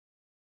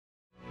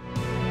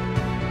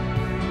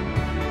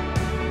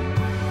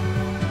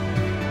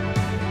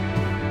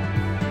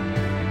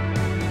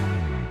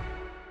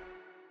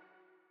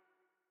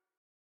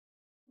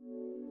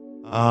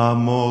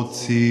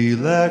Amotzi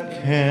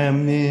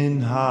lechem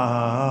min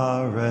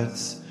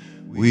haaretz.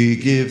 We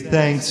give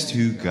thanks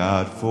to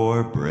God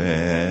for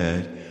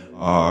bread.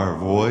 Our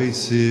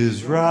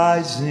voices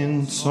rise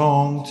in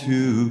song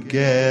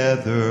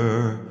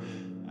together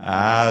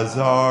as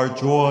our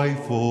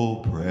joyful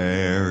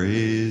prayer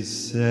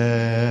is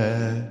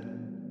said.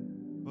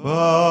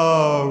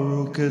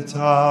 Baruch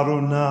atah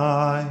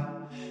Adonai,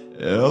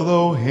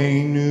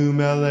 Eloheinu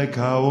melech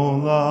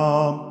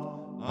haolam,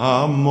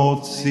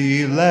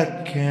 Amotzi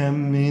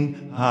lechem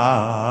min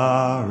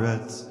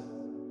haaretz.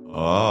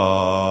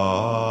 Amen.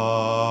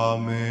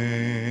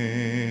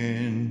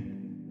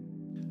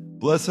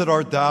 Blessed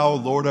art thou,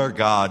 Lord our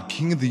God,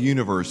 King of the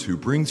universe, who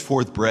brings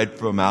forth bread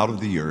from out of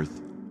the earth.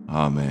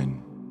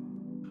 Amen.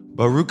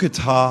 Baruch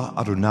atah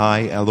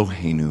Adonai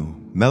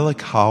Eloheinu, melech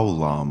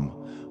haolam,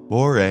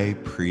 borei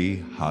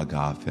pri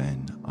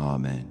hagafen.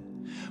 Amen.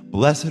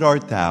 Blessed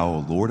art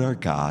thou, Lord our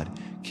God,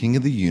 King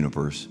of the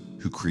universe,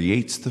 who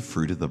creates the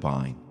fruit of the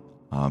vine.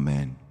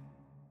 Amen.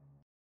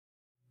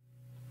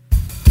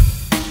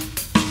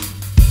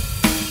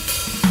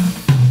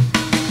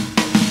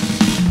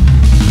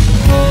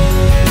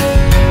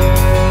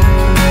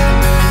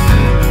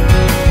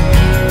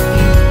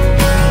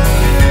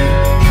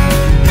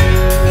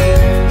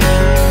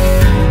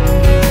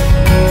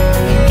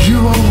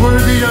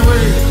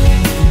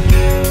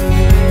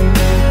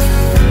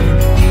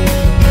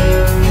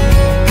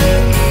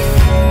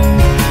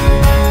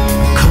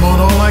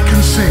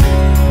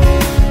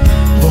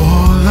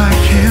 All I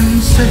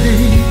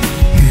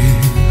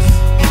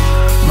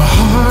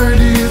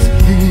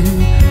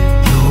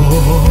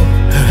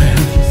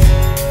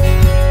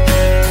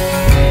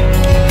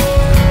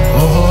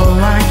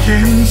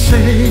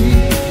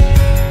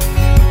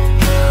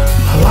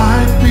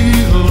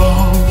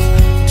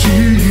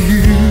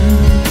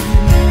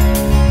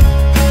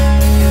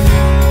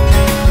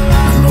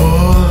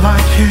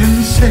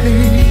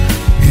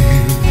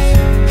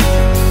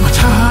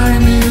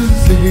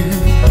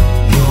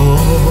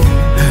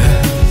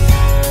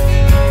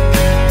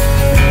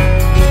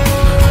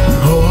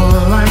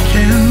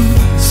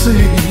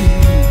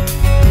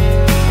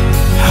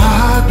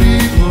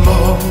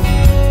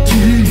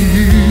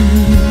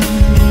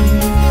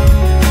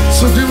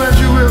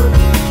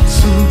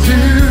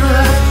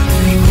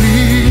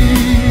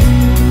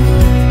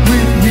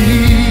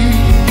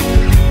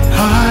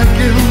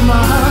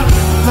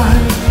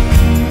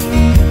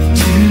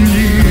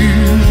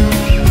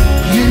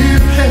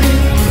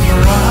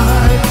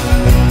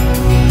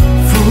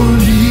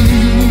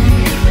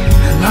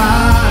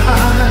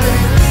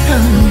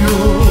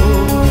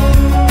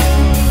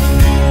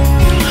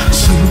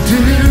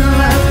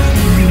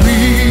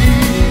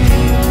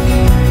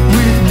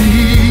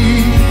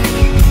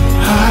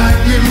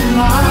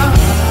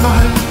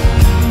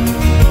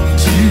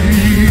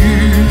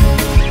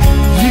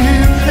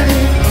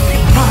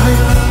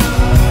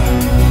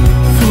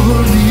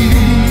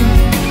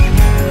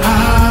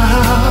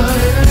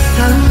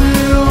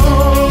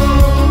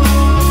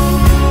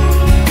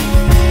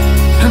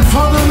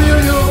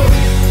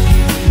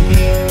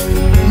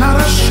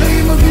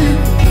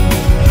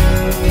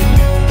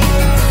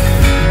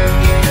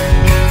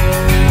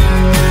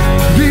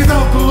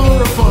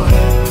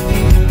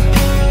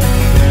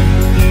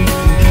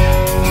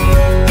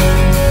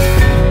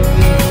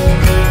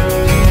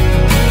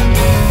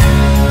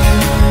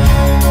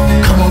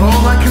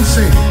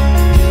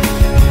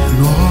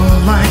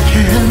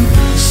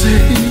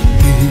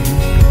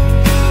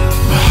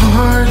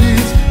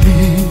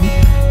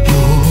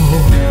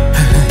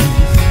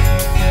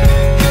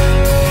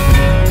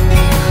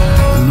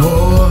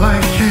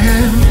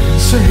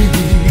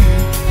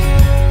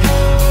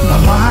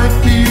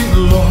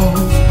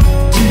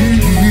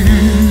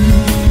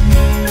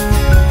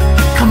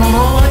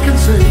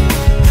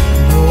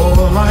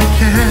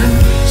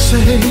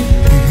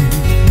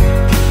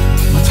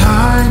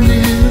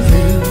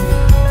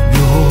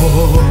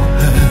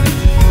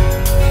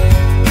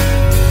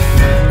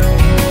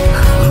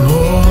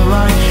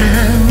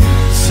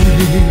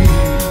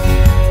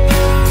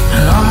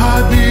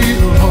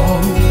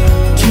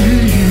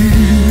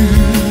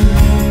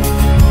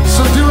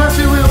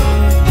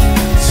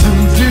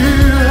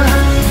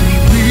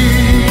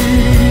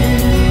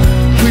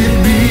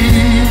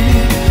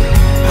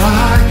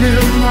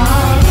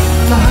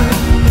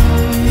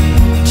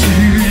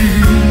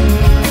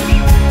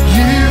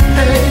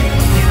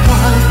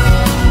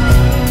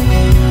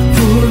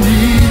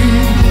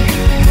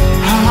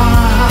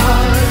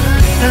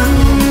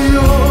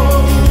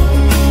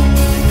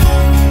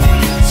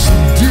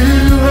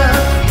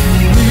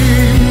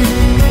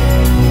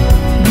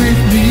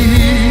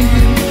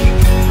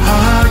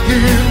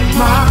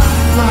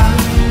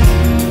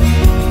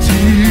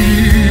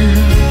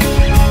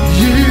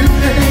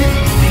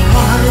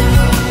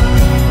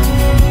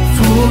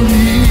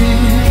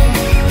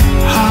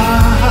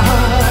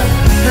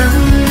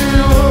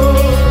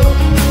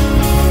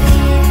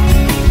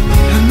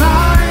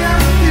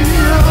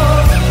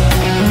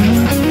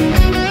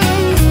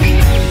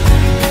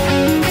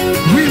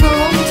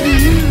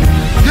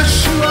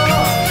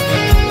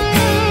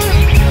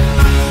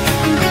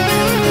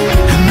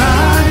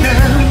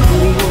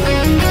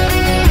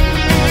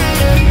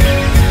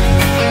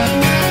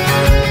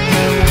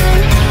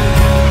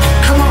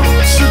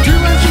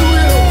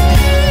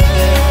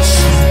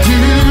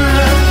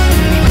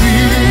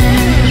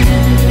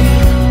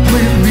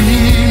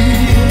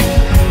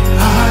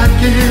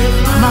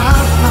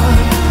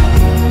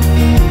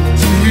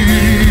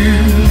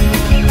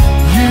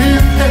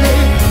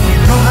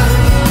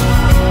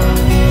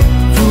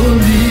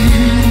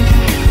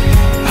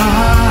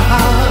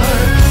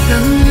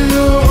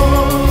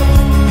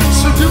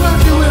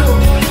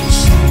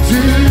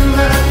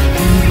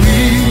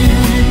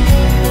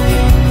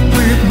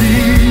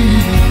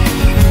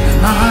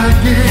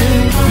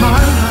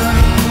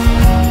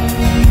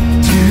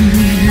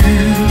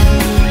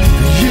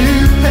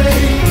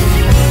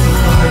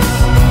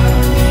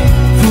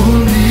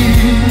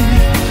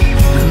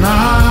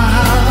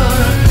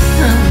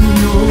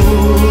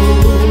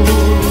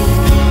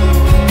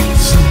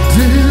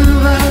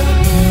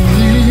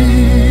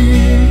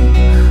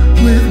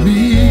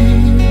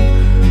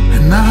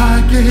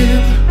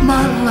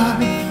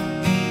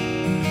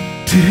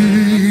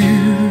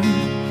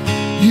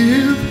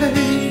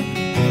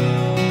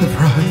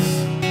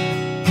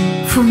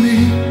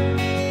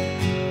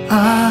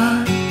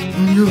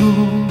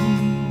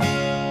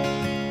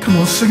Come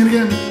on, sing it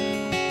again.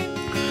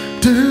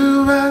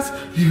 Do as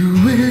you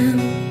will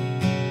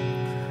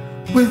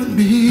with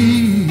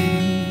me.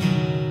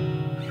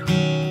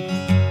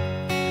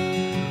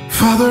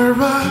 Father,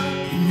 I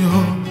am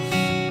yours.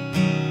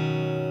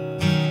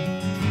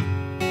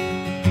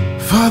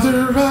 Father,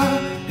 I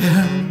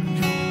am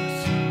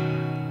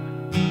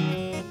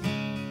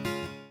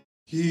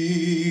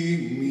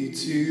Kimitzion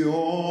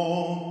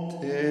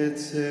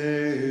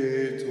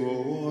tetze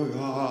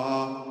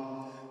Torah,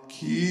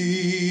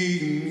 Kimitzion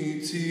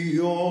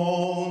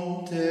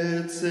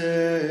tetze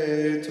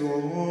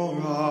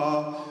Torah,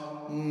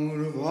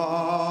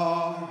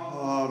 Urvar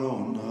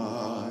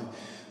Adonai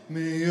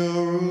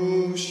meYerushalayim,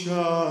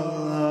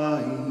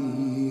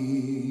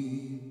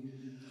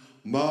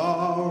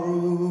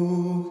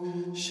 Baruch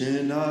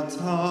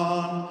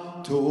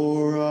Shenatan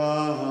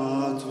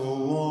Torah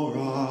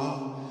Torah,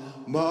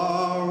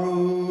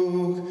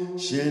 Baruch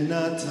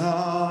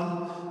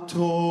Shenatan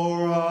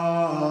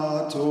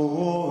Torah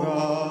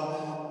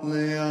Torah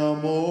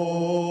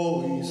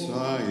le'amo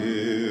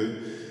Yisrael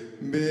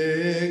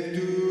bekedushato.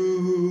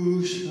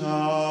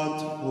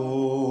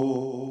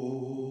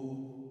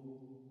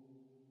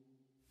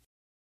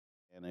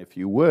 And if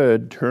you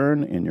would,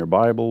 turn in your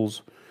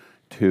Bibles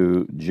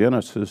to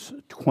Genesis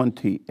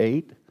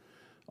 28.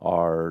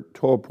 Our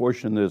Torah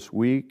portion this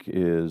week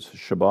is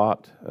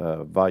Shabbat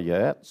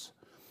Vayetz,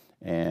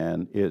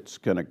 and it's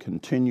going to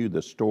continue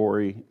the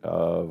story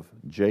of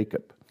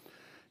Jacob.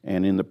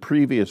 And in the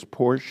previous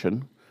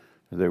portion,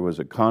 there was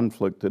a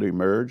conflict that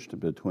emerged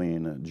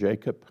between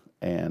Jacob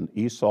and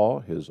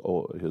Esau, his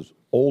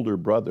older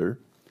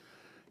brother,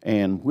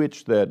 and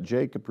which that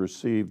Jacob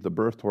received the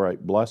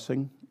birthright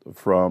blessing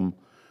from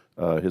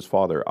his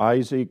father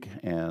Isaac,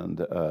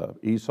 and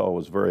Esau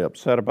was very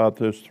upset about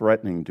this,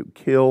 threatening to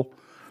kill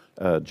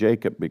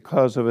Jacob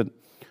because of it.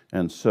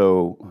 And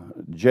so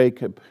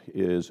Jacob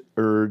is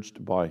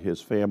urged by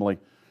his family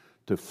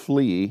to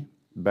flee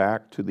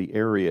back to the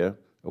area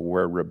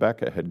where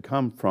Rebekah had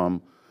come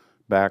from,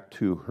 back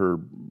to her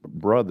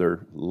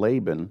brother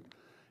Laban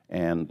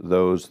and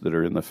those that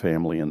are in the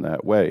family in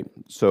that way.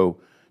 So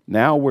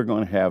now we're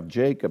going to have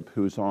Jacob,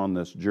 who's on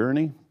this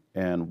journey,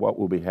 and what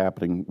will be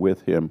happening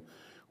with him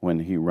when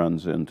he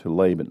runs into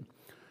Laban.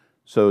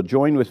 So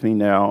join with me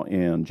now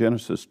in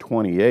Genesis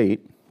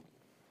 28.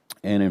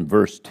 And in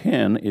verse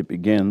 10, it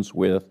begins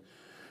with,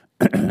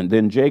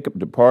 Then Jacob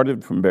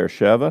departed from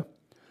Beersheba,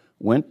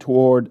 went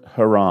toward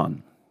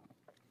Haran,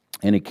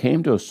 and he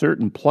came to a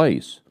certain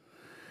place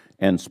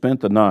and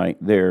spent the night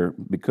there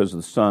because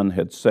the sun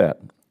had set.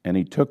 And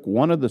he took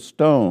one of the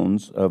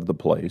stones of the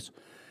place,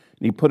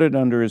 and he put it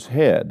under his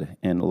head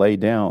and lay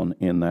down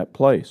in that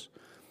place.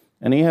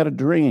 And he had a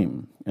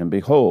dream, and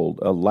behold,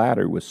 a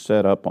ladder was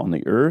set up on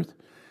the earth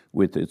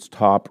with its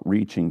top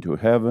reaching to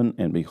heaven,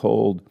 and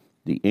behold,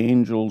 the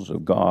angels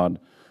of God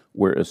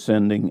were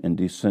ascending and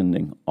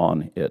descending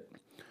on it.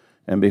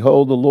 And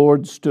behold, the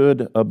Lord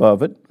stood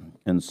above it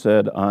and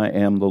said, I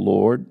am the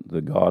Lord,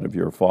 the God of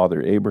your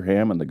father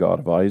Abraham and the God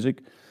of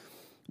Isaac.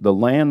 The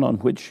land on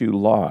which you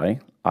lie,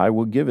 I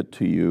will give it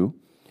to you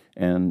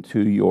and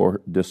to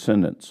your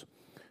descendants.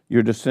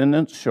 Your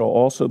descendants shall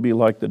also be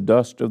like the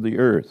dust of the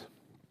earth,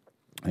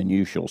 and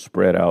you shall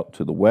spread out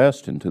to the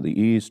west and to the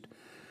east,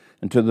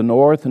 and to the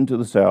north and to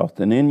the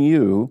south, and in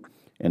you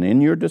and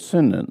in your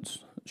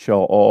descendants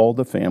shall all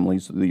the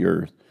families of the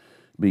earth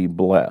be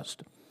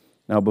blessed.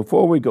 Now,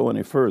 before we go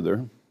any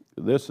further,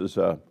 this is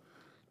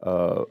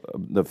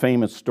the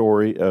famous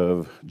story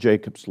of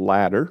Jacob's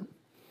ladder.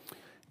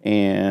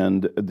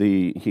 And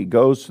he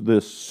goes to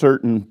this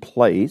certain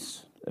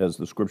place, as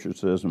the scripture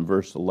says in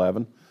verse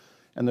 11.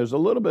 And there's a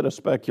little bit of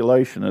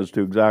speculation as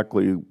to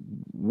exactly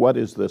what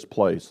is this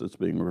place that's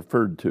being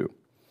referred to.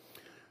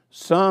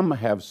 Some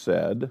have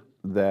said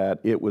that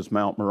it was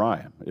Mount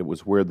Moriah. It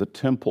was where the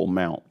Temple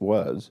Mount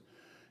was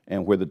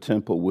and where the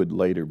temple would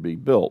later be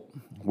built,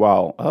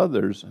 while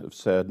others have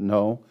said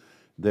no,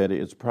 that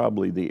it's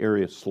probably the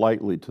area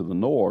slightly to the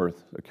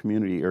north, a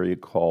community area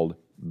called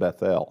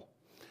Bethel.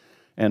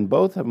 And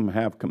both of them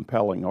have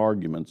compelling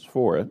arguments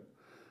for it.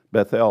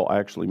 Bethel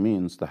actually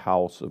means the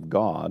house of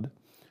God,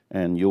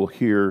 and you'll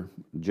hear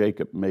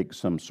Jacob make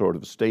some sort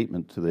of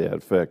statement to that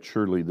effect,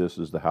 surely this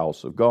is the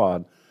house of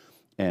God.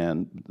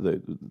 And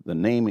the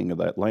naming of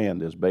that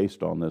land is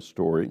based on this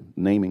story.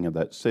 Naming of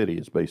that city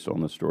is based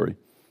on this story.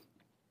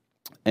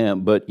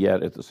 But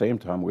yet, at the same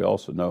time, we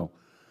also know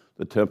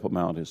the Temple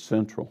Mount is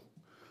central,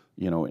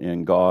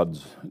 in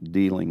God's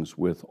dealings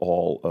with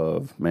all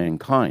of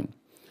mankind.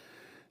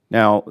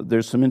 Now,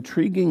 there's some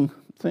intriguing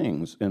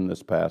things in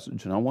this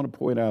passage, and I want to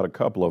point out a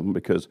couple of them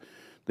because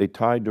they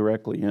tie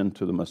directly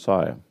into the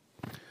Messiah.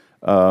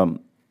 The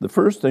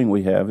first thing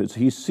we have is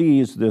he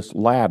sees this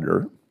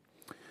ladder,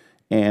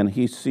 and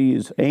he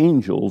sees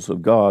angels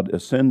of God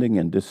ascending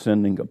and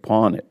descending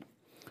upon it.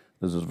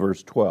 This is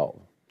verse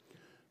 12.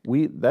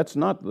 That's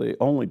not the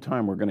only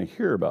time we're going to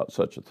hear about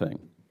such a thing.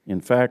 In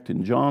fact,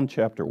 in John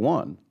chapter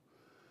 1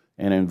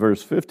 and in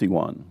verse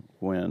 51,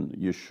 when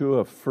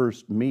Yeshua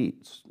first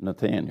meets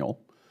Nathanael,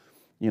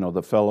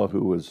 the fellow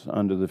who was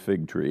under the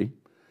fig tree,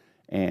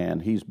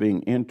 and he's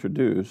being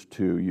introduced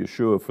to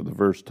Yeshua for the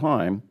first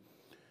time,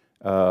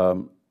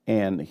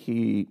 and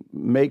he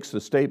makes a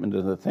statement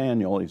to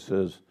Nathanael. He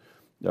says,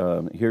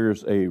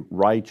 here's a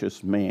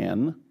righteous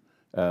man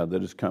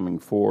that is coming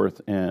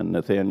forth, and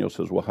Nathanael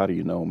says, well, how do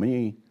you know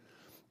me?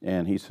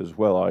 And he says,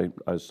 well,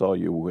 I saw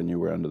you when you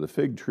were under the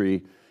fig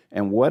tree.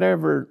 And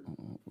whatever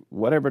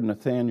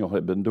Nathanael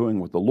had been doing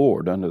with the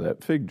Lord under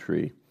that fig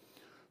tree,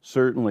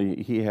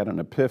 certainly he had an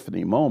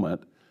epiphany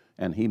moment,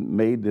 and he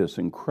made this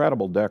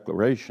incredible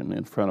declaration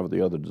in front of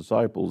the other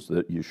disciples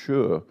that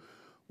Yeshua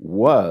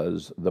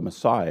was the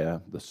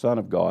Messiah, the Son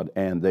of God,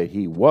 and that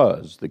he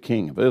was the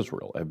King of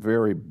Israel, a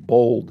very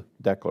bold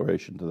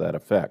declaration to that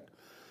effect.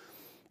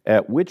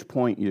 At which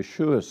point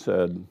Yeshua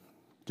said,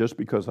 just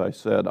because I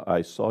said,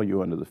 I saw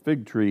you under the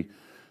fig tree,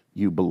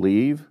 you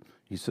believe?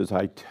 He says,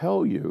 I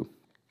tell you,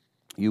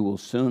 you will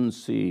soon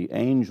see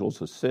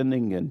angels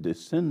ascending and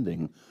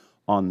descending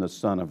on the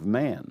Son of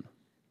Man.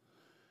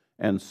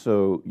 And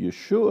so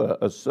Yeshua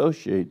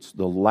associates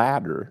the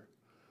ladder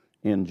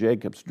in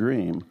Jacob's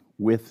dream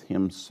with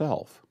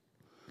himself.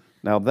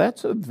 Now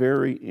that's a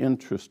very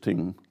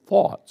interesting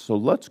thought. So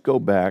let's go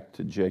back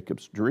to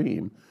Jacob's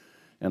dream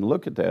and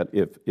look at that.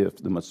 If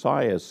the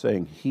Messiah is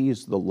saying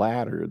he's the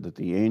ladder that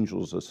the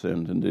angels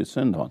ascend and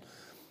descend on,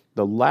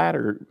 the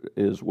ladder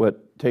is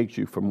what takes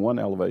you from one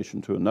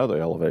elevation to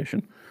another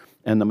elevation,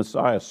 and the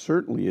Messiah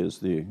certainly is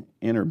the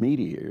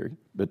intermediary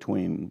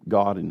between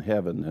God in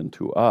heaven and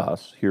to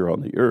us here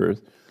on the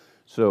earth.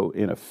 So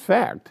in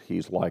effect,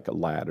 he's like a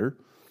ladder,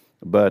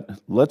 but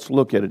let's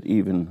look at it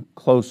even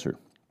closer.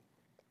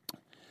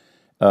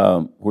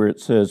 Where it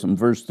says in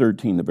verse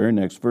 13, the very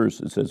next verse,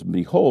 it says,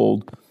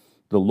 behold,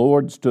 the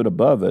Lord stood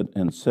above it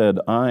and said,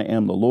 I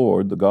am the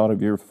Lord, the God of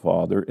your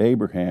father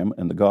Abraham,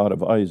 and the God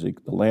of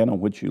Isaac. The land on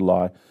which you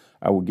lie,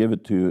 I will give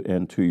it to you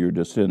and to your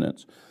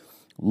descendants.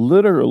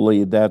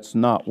 Literally, that's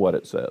not what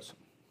it says.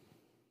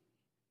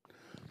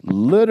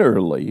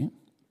 Literally,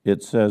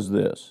 it says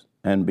this,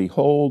 and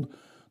behold,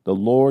 the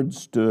Lord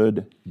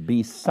stood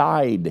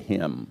beside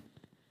him,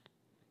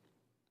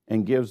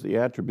 and gives the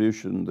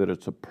attribution that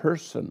it's a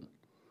person,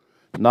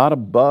 not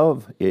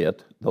above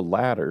it, the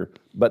ladder,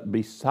 but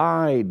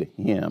beside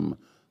him,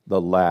 the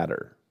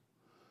ladder.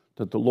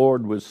 That the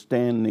Lord was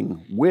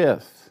standing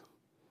with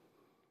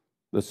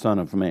the Son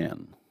of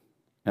Man,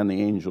 and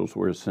the angels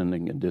were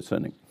ascending and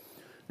descending.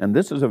 And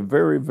this is a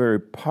very, very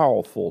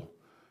powerful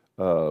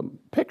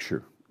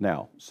picture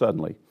now,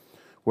 suddenly,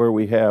 where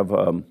we have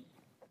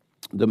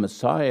the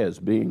Messiah as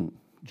being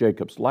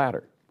Jacob's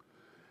ladder.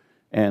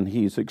 And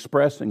he's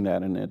expressing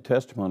that in a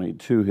testimony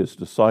to his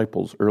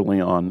disciples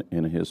early on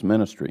in his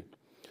ministry.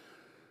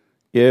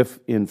 If,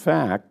 in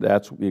fact,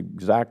 that's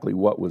exactly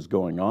what was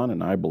going on,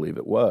 and I believe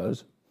it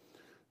was,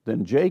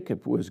 then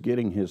Jacob was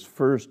getting his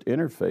first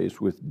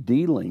interface with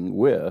dealing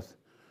with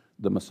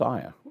the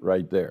Messiah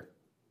right there.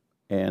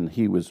 And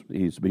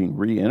he's being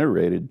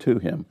reiterated to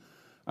him,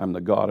 I'm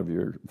the God of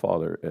your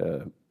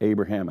father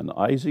Abraham and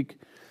Isaac,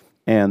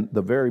 and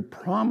the very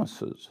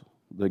promises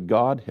that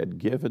God had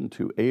given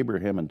to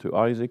Abraham and to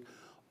Isaac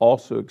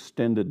also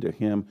extended to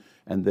him,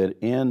 and that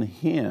in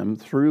him,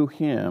 through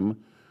him,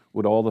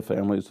 would all the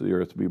families of the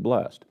earth be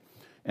blessed.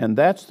 And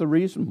that's the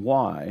reason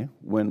why,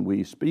 when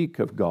we speak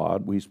of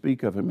God, we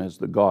speak of him as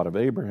the God of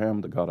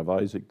Abraham, the God of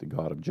Isaac, the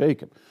God of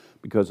Jacob,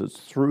 because it's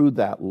through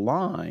that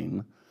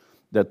line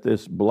that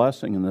this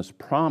blessing and this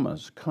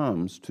promise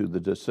comes to the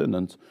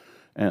descendants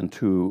and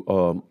to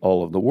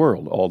all of the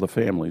world, all the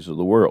families of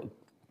the world.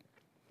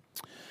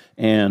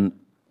 And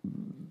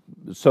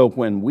so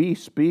when we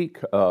speak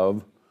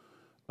of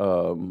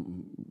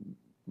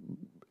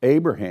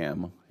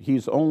Abraham,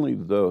 he's only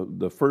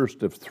the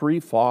first of three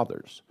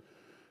fathers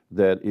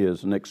that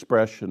is an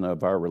expression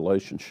of our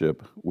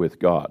relationship with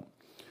God.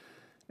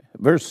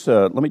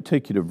 Let me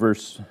take you to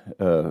verse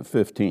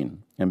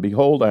 15. And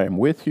behold, I am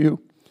with you,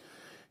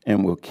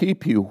 and will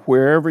keep you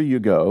wherever you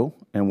go,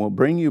 and will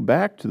bring you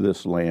back to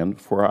this land,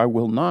 for I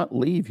will not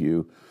leave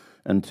you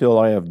until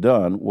I have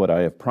done what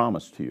I have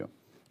promised to you.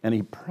 And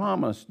he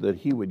promised that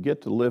he would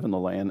get to live in the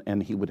land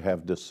and he would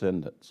have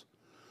descendants.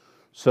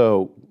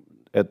 So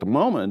at the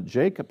moment,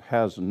 Jacob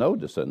has no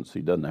descendants.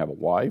 He doesn't have a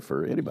wife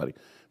or anybody.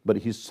 But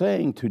he's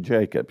saying to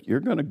Jacob, you're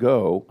going to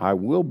go, I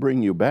will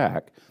bring you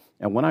back,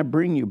 and when I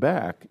bring you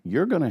back,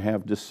 you're going to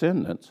have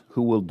descendants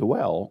who will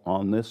dwell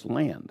on this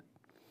land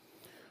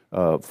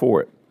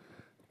for it.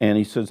 And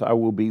he says, I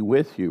will be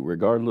with you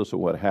regardless of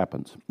what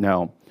happens.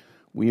 Now,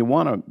 we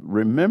want to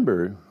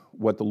remember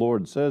what the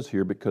Lord says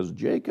here, because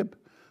Jacob,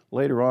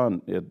 later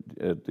on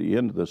at the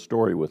end of the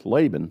story with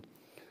Laban,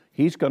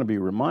 he's going to be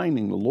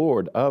reminding the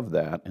Lord of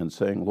that and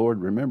saying,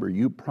 Lord, remember,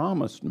 you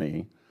promised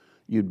me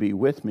you'd be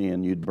with me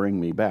and you'd bring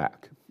me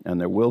back.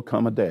 And there will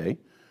come a day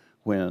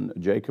when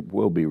Jacob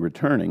will be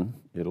returning.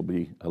 It'll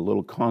be a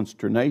little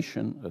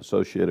consternation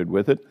associated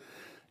with it,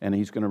 and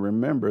he's going to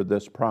remember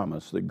this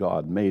promise that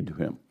God made to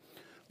him.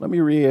 Let me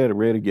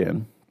reiterate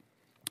again.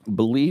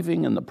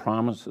 Believing in the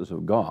promises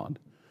of God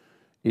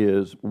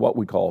is what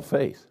we call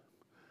faith.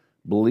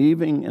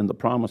 Believing in the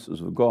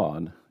promises of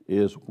God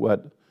is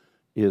what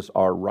is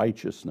our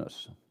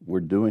righteousness.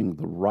 We're doing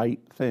the right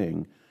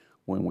thing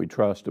when we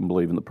trust and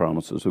believe in the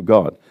promises of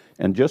God.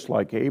 And just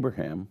like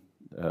Abraham,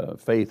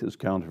 faith is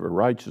counted for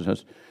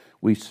righteousness,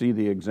 we see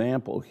the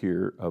example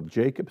here of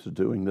Jacob's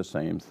doing the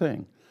same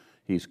thing.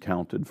 He's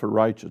counted for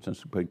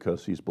righteousness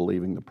because he's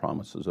believing the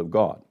promises of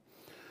God.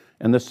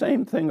 And the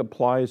same thing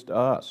applies to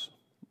us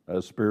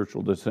as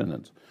spiritual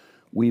descendants.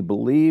 We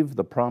believe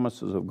the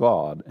promises of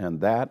God, and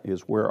that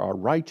is where our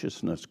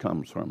righteousness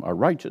comes from. Our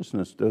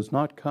righteousness does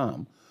not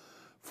come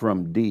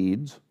from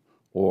deeds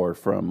or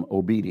from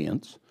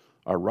obedience.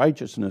 Our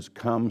righteousness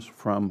comes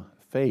from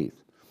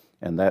faith,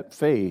 and that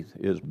faith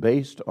is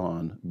based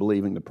on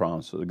believing the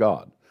promises of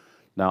God.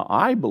 Now,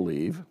 I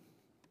believe,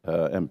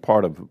 and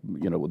part of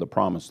the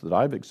promise that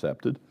I've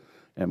accepted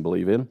and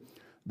believe in,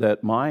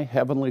 that my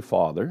Heavenly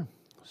Father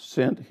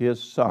sent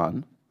His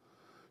Son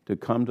to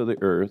come to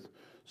the earth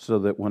so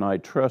that when I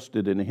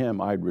trusted in Him,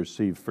 I'd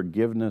receive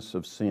forgiveness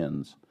of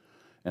sins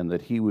and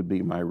that He would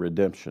be my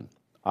redemption.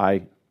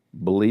 I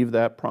believe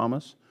that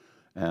promise,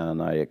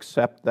 and I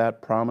accept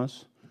that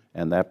promise,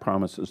 and that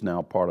promise is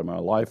now part of my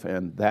life,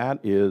 and that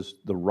is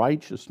the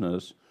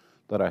righteousness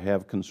that I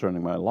have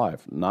concerning my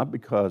life. Not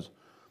because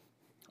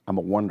I'm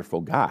a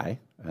wonderful guy,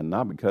 and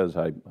not because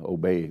I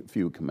obey a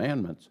few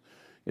commandments.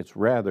 It's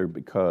rather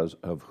because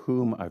of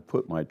whom I've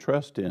put my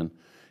trust in,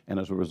 and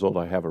as a result,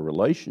 I have a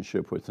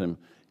relationship with Him,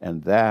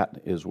 and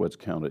that is what's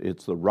counted.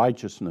 It's the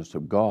righteousness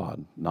of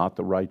God, not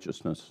the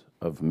righteousness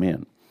of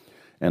men.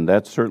 And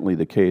that's certainly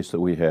the case that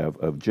we have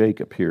of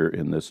Jacob here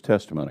in this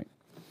testimony.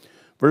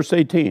 Verse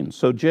 18,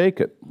 so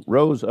Jacob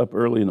rose up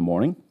early in the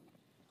morning.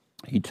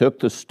 He took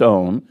the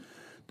stone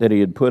that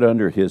he had put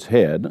under his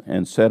head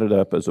and set it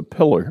up as a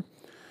pillar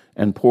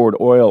and poured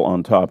oil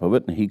on top of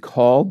it, and he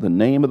called the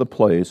name of the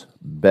place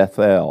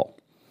Bethel.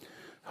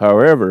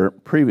 However,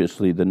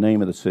 previously the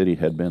name of the city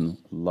had been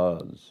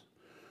Luz.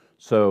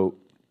 So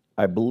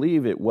I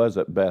believe it was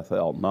at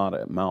Bethel, not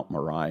at Mount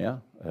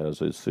Moriah,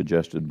 as is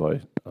suggested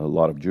by a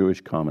lot of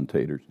Jewish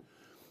commentators.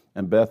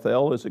 And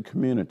Bethel is a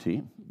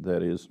community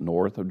that is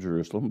north of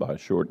Jerusalem by a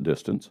short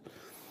distance.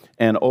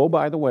 And oh,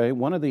 by the way,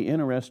 one of the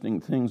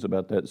interesting things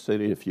about that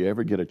city, if you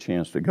ever get a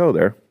chance to go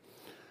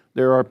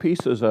there are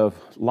pieces of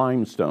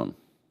limestone,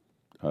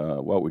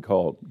 what we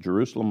call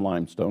Jerusalem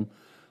limestone,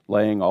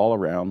 laying all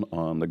around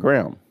on the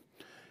ground.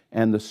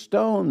 And the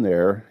stone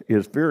there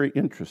is very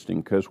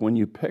interesting because when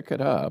you pick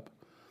it up,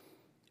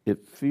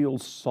 it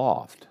feels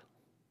soft.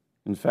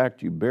 In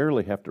fact, you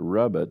barely have to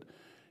rub it,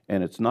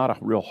 and it's not a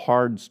real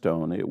hard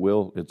stone.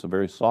 It's a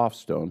very soft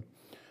stone.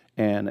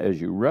 And as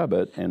you rub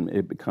it and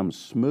it becomes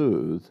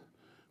smooth,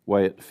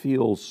 why it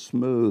feels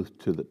smooth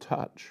to the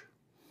touch.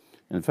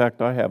 In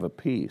fact, I have a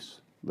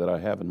piece that I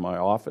have in my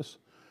office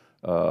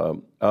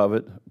of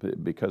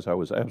it because I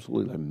was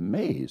absolutely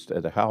amazed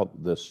at how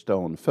this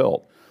stone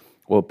felt.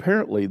 Well,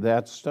 apparently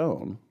that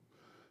stone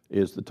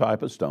is the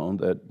type of stone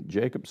that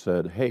Jacob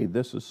said, hey,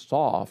 this is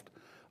soft.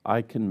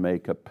 I can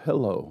make a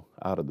pillow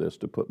out of this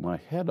to put my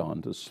head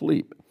on to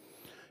sleep.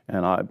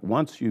 And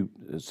once you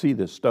see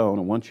this stone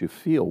and once you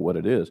feel what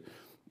it is,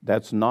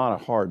 that's not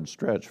a hard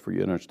stretch for you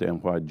to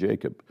understand why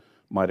Jacob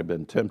might have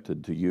been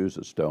tempted to use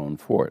a stone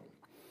for it.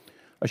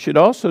 I should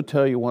also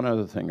tell you one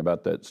other thing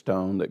about that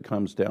stone that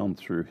comes down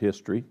through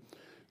history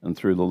and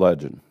through the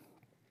legend.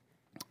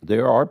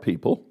 There are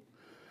people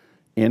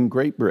in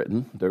Great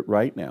Britain that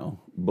right now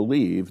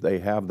believe they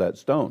have that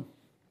stone,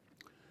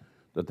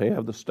 that they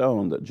have the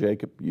stone that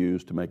Jacob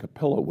used to make a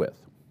pillow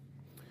with.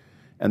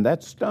 And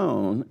that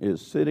stone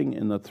is sitting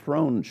in the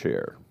throne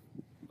chair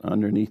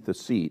underneath the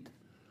seat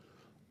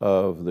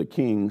of the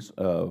kings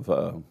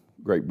of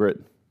Great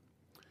Britain.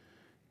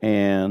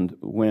 And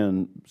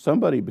when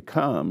somebody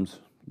becomes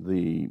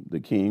the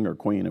king or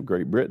queen of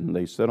Great Britain,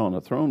 they sit on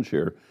a throne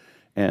chair,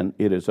 and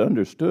it is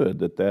understood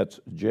that that's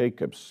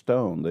Jacob's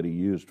stone that he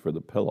used for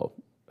the pillow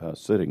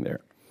sitting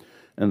there.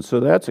 And so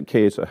that's a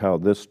case of how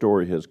this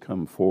story has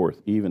come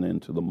forth even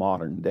into the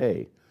modern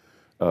day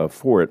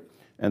for it.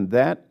 And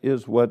that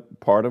is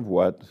part of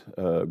what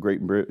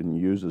Great Britain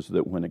uses,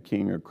 that when a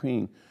king or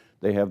queen,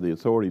 they have the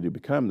authority to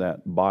become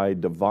that by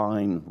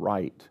divine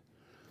right.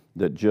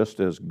 That just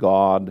as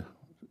God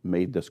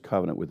made this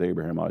covenant with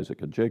Abraham,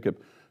 Isaac, and Jacob,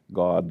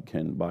 God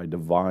can, by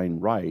divine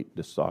right,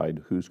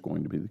 decide who's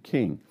going to be the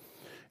king.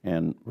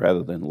 And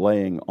rather than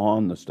laying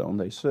on the stone,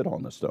 they sit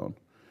on the stone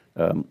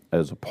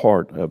as a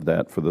part of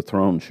that for the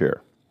throne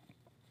chair.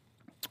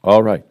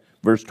 All right,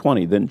 verse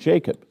 20, then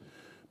Jacob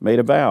made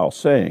a vow,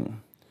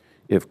 saying,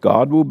 if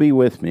God will be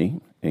with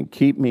me and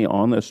keep me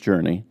on this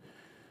journey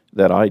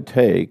that I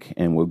take,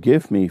 and will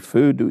give me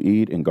food to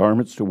eat and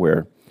garments to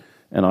wear,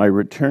 and I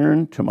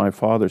return to my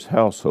father's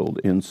household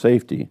in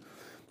safety,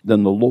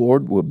 then the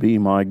Lord will be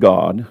my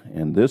God,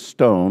 and this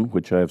stone,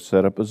 which I have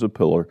set up as a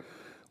pillar,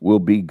 will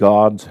be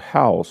God's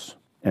house,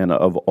 and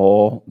of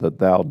all that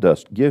thou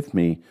dost give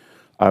me,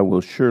 I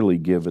will surely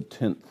give a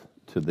tenth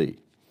to thee.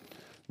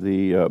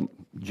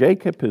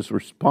 Jacob is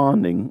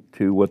responding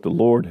to what the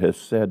Lord has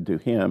said to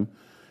him.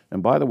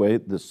 And by the way,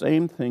 the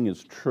same thing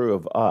is true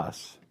of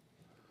us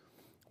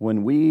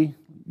when we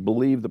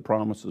believe the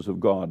promises of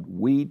God,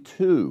 we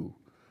too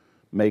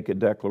make a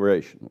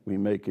declaration. We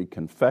make a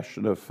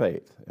confession of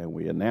faith, and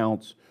we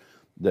announce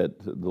that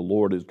the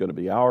Lord is going to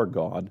be our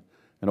God.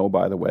 And oh,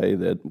 by the way,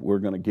 that we're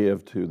going to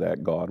give to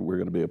that God. We're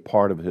going to be a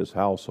part of His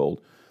household.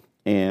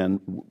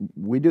 And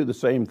we do the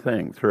same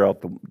thing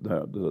throughout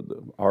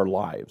our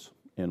lives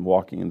in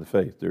walking in the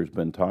faith. There's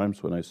been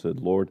times when I said,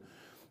 Lord,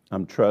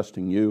 I'm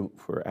trusting you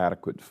for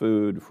adequate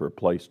food, for a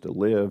place to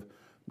live.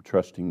 I'm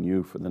trusting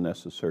you for the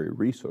necessary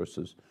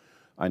resources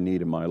I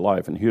need in my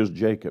life. And here's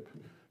Jacob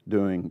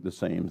doing the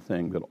same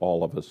thing that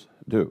all of us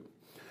do.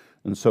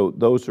 And so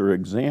those are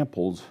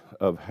examples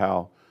of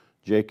how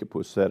Jacob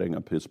was setting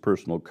up his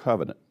personal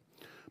covenant.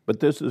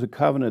 But this is a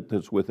covenant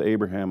that's with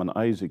Abraham and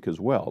Isaac as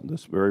well,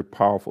 this very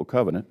powerful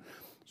covenant.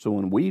 So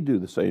when we do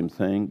the same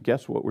thing,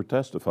 guess what we're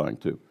testifying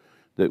to?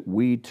 That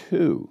we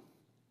too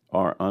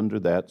are under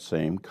that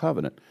same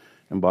covenant.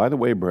 And by the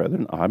way,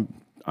 brethren,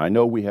 I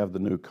know we have the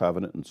new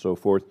covenant and so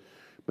forth,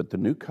 but the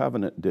new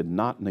covenant did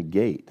not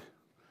negate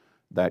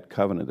that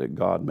covenant that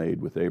God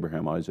made with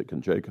Abraham, Isaac,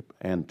 and Jacob,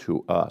 and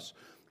to us.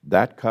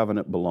 That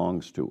covenant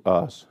belongs to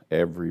us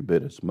every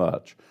bit as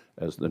much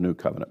as the new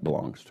covenant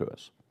belongs to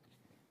us.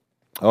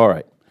 All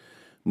right,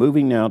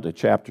 moving now to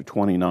chapter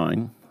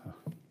 29.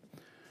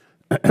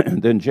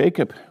 Then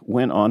Jacob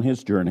went on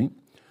his journey,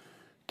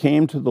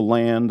 came to the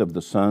land of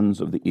the sons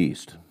of the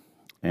east,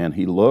 and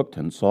he looked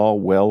and saw a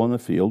well in the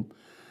field.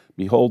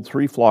 Behold,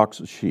 3 flocks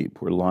of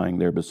sheep were lying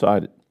there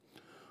beside it.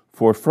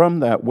 For from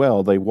that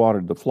well they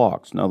watered the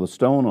flocks. Now the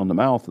stone on the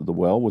mouth of the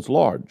well was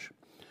large.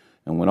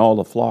 And when all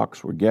the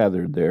flocks were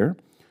gathered there,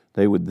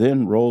 they would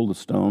then roll the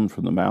stone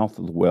from the mouth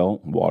of the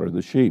well and water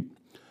the sheep,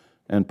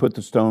 and put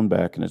the stone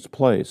back in its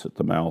place at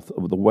the mouth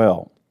of the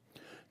well.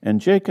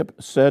 And Jacob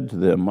said to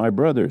them, My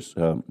brothers,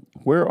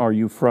 where are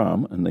you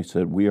from? And they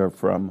said, We are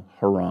from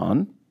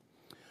Haran.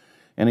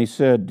 And he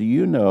said, Do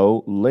you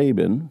know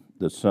Laban,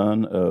 the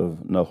son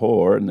of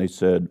Nahor? And they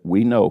said,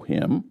 We know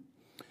him.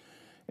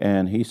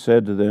 And he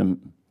said to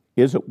them,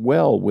 Is it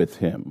well with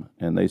him?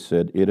 And they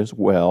said, It is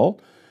well.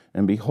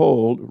 And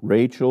behold,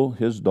 Rachel,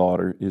 his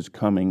daughter, is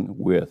coming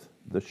with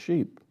the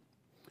sheep.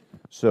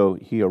 So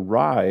he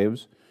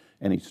arrives,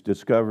 and he's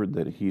discovered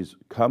that he's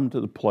come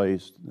to the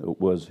place that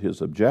was his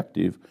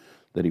objective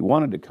that he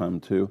wanted to come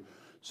to.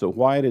 So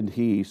why did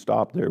he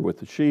stop there with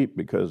the sheep?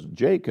 Because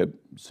Jacob,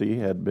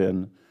 had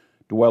been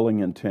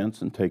dwelling in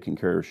tents and taking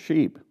care of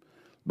sheep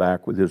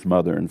back with his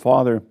mother and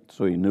father,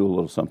 so he knew a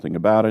little something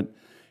about it.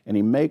 And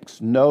he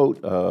makes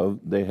note of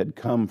they had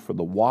come for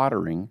the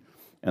watering,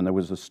 and there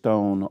was a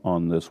stone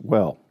on this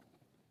well.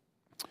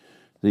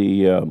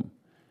 The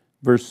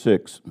verse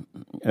 6,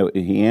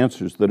 he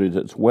answers that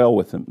it's well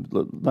with him.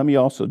 Let me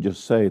also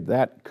just say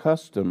that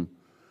custom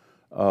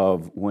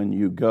of when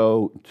you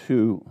go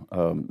to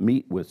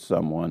meet with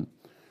someone,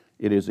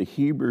 it is a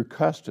Hebrew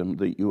custom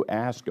that you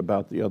ask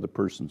about the other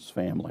person's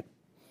family.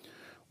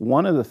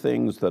 One of the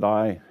things that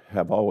I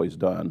have always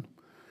done,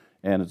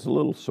 and it's a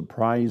little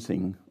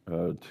surprising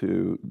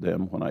to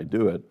them when I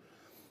do it,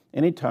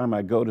 anytime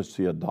I go to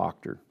see a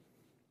doctor,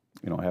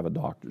 I have a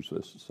doctor's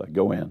visit, so I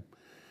go in,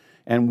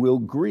 and we'll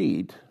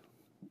greet,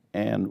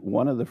 and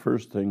one of the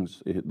first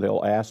things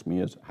they'll ask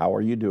me is, how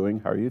are you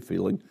doing? How are you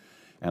feeling?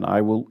 And I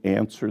will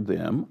answer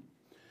them.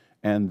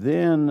 And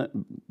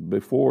then,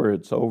 before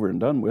it's over and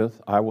done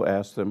with, I will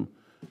ask them,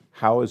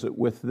 how is it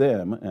with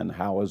them, and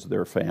how is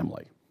their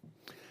family?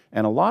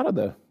 And a lot of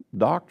the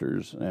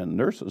doctors and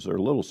nurses are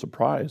a little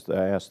surprised that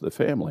I ask the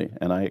family,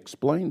 and I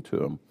explain to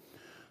them,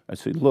 I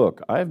say,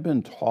 look, I've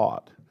been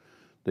taught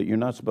that you're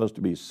not supposed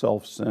to be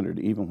self-centered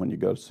even when you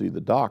go see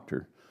the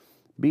doctor.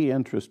 Be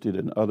interested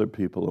in other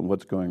people and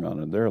what's going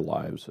on in their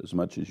lives as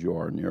much as you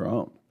are in your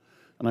own.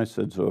 And I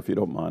said, so if you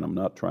don't mind, I'm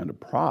not trying to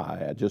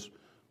pry. I just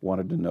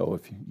wanted to know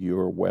if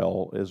you're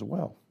well as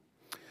well.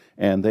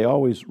 And they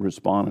always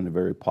respond in a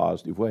very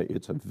positive way.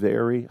 It's a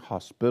very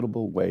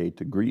hospitable way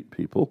to greet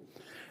people,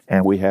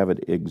 and we have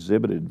it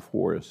exhibited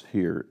for us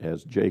here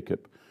as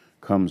Jacob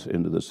comes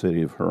into the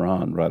city of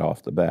Haran right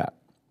off the bat.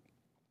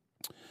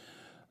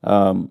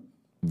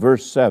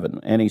 Verse 7,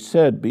 and he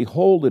said,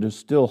 Behold, it is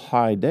still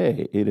high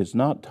day. It is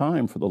not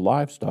time for the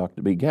livestock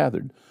to be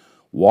gathered.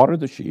 Water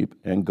the sheep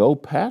and go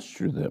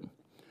pasture them.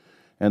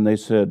 And they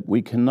said,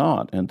 We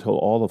cannot until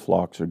all the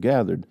flocks are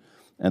gathered.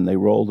 And they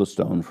rolled the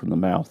stone from the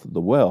mouth of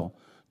the well.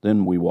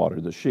 Then we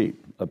water the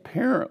sheep.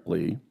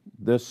 Apparently,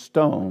 this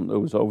stone that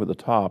was over the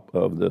top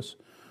of this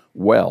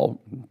well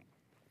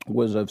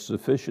was of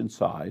sufficient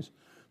size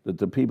that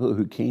the people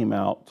who came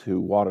out to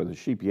water the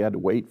sheep, you had to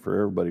wait for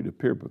everybody to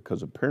appear,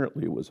 because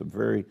apparently it was a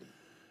very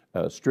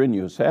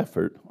strenuous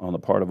effort on the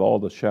part of all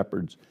the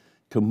shepherds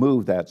to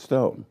move that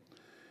stone.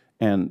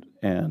 And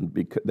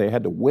because they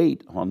had to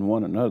wait on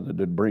one another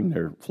to bring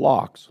their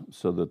flocks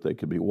so that they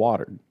could be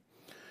watered.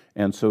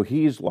 And so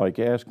he's like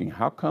asking,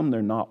 how come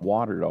they're not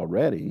watered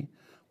already?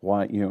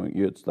 Why,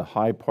 it's the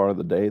high part of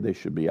the day, they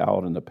should be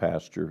out in the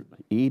pasture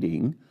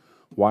eating.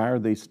 Why are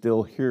they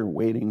still here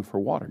waiting for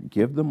water?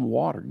 Give them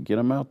water. Get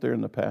them out there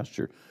in the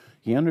pasture.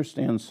 He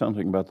understands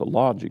something about the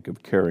logic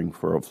of caring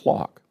for a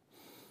flock.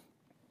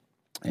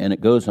 And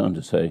it goes on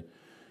to say,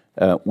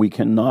 we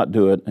cannot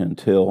do it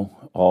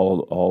until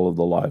all of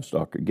the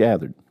livestock are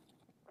gathered.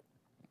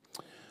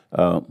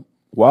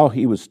 While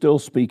he was still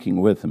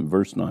speaking with him,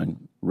 verse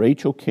 9,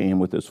 Rachel came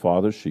with his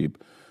father's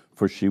sheep,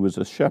 for she was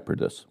a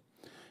shepherdess.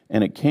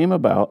 And it came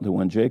about that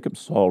when Jacob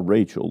saw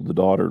Rachel, the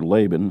daughter of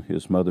Laban,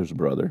 his mother's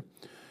brother,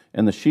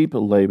 and the sheep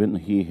of Laban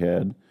he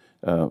had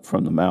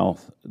from the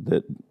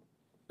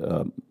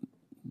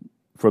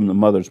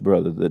mother's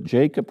brother, that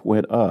Jacob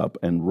went up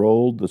and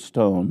rolled the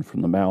stone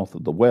from the mouth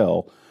of the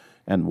well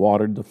and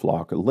watered the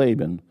flock of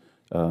Laban,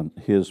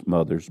 his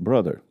mother's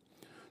brother.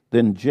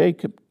 Then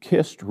Jacob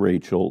kissed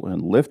Rachel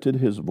and lifted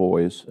his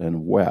voice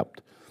and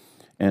wept.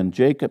 And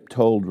Jacob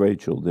told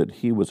Rachel that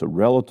he was a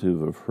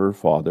relative of her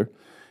father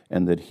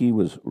and that he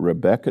was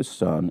Rebekah's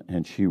son,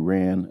 and she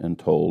ran and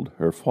told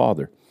her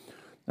father.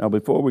 Now,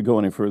 before we go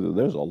any further,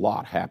 there's a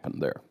lot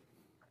happened there.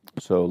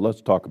 So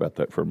let's talk about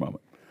that for a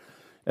moment.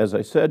 As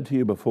I said to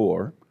you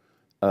before,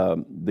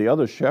 the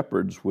other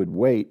shepherds would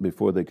wait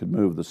before they could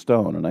move the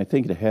stone, and I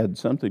think it had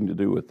something to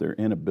do with their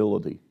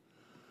inability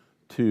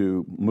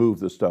to move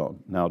the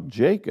stone. Now,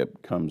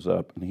 Jacob comes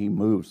up and he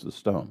moves the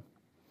stone.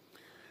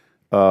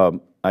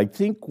 I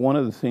think one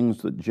of the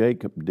things that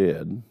Jacob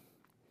did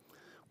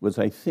was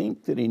I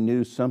think that he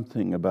knew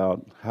something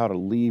about how to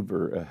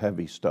lever a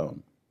heavy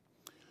stone.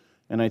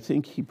 And I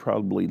think he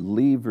probably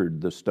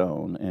levered the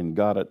stone and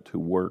got it to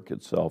work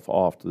itself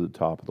off to the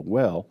top of the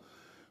well,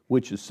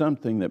 which is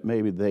something that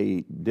maybe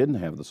they didn't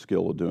have the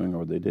skill of doing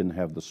or they didn't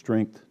have the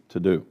strength to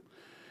do.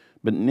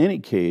 But in any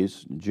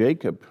case,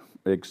 Jacob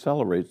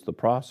accelerates the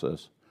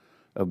process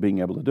of being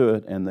able to do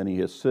it, and then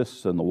he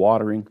assists in the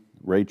watering.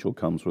 Rachel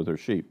comes with her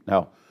sheep.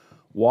 Now,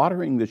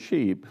 watering the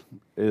sheep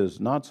is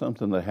not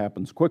something that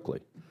happens quickly.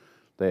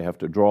 They have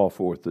to draw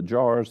forth the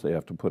jars, they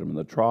have to put them in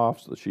the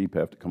troughs, the sheep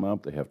have to come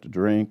up, they have to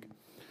drink.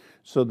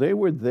 So they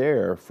were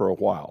there for a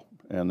while,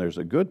 and there's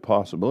a good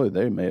possibility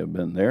they may have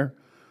been there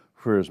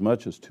for as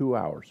much as 2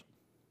 hours,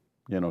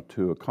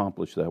 to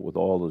accomplish that with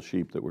all the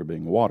sheep that were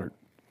being watered.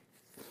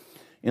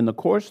 In the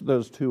course of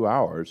those 2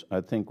 hours,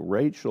 I think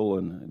Rachel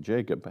and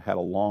Jacob had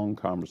a long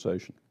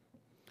conversation.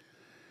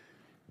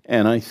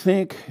 And I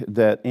think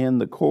that in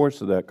the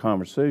course of that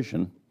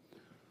conversation,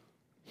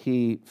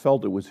 he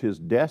felt it was his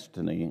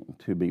destiny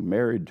to be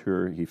married to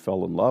her. He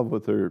fell in love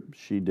with her.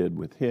 She did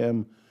with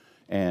him.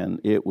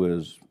 And it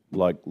was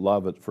like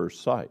love at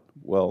first sight.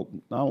 Well,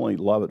 not only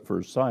love at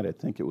first sight, I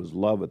think it was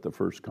love at the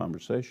first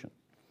conversation.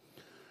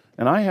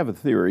 And I have a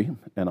theory,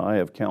 and I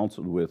have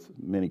counseled with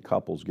many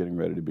couples getting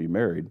ready to be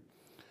married.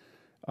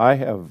 I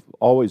have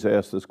always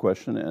asked this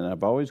question, and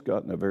I've always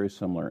gotten a very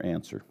similar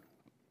answer.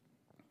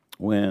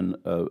 When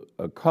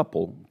a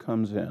couple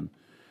comes in,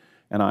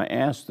 and I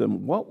ask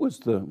them, what was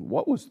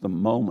the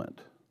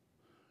moment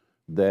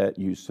that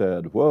you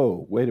said,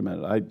 "Whoa, wait a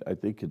minute, I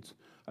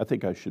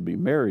think I should be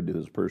married to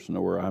this person,"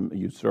 or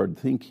you started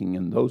thinking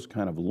in those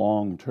kind of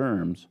long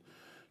terms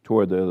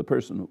toward the other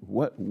person.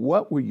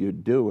 What were you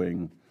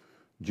doing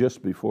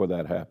just before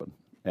that happened?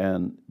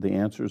 And the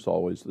answer is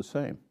always the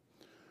same,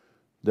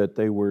 that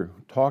they were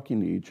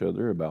talking to each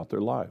other about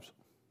their lives.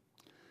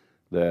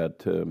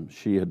 That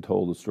she had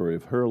told the story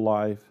of her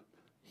life,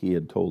 he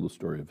had told the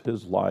story of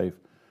his life.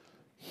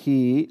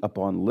 He,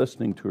 upon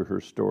listening to her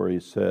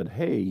story, said,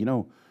 "Hey,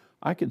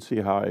 I could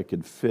see how I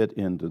could fit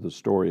into the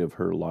story of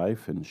her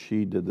life," and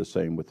she did the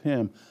same with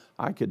him.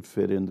 I could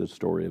fit into the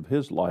story of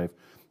his life,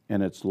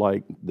 and it's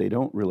like they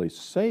don't really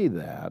say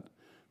that,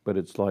 but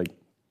it's like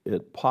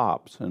it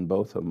pops, and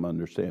both of them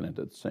understand it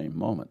at the same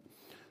moment.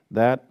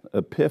 That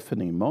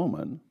epiphany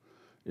moment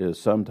is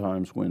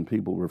sometimes when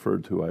people refer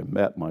to, "I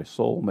met my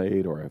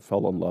soulmate," or "I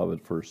fell in love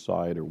at first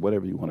sight," or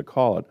whatever you want to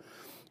call it.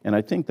 And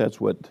I think that's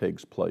what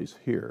takes place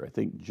here. I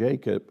think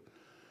Jacob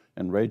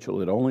and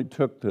Rachel, it only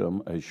took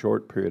them a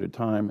short period of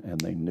time,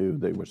 and they knew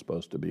they were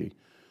supposed to be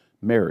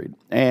married.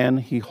 And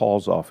he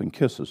hauls off and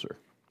kisses her.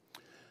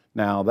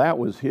 Now, that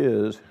was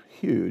his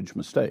huge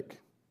mistake.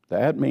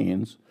 That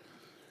means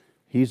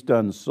he's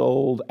done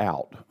sold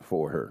out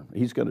for her.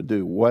 He's going to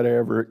do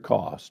whatever it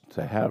costs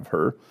to have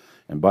her.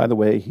 And by the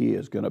way, he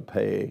is going to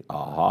pay a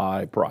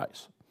high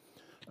price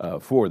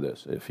for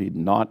this. If he'd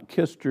not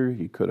kissed her,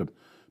 he could have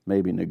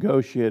maybe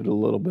negotiated a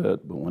little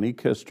bit, but when he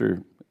kissed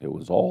her, it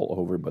was all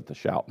over but the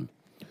shouting.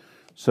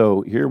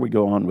 So here we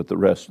go on with the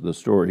rest of the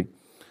story.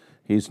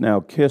 He's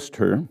now kissed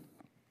her,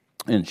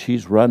 and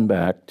she's run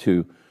back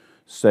to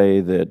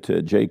say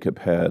that Jacob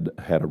had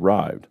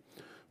arrived.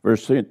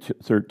 Verse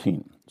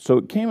 13, so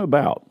it came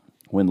about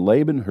when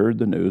Laban heard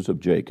the news of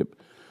Jacob,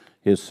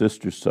 his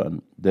sister's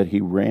son, that he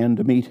ran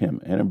to meet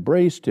him and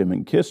embraced him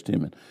and kissed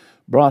him and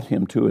brought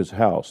him to his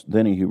house.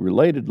 Then he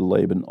related to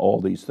Laban all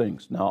these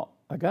things. Now,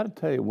 I got to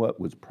tell you what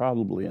was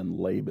probably in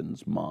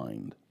Laban's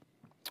mind.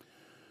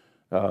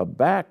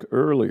 Back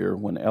earlier,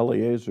 when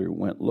Eliezer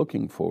went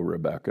looking for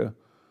Rebekah,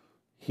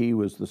 he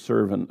was the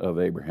servant of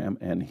Abraham,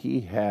 and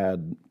he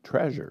had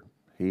treasure.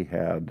 He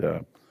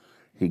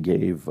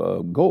gave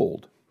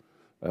gold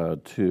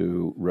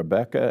to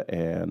Rebekah,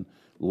 and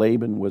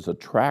Laban was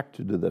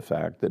attracted to the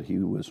fact that he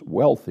was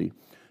wealthy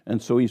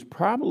And so he's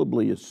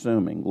probably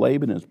assuming,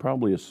 Laban is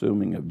probably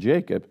assuming of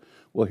Jacob,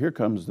 well, here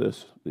comes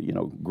this,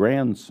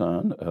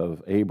 grandson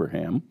of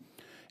Abraham,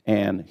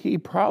 and he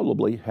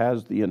probably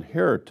has the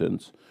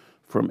inheritance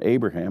from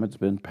Abraham. It's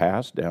been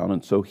passed down,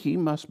 and so he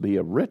must be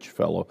a rich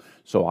fellow.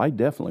 So I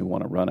definitely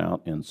want to run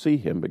out and see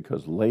him,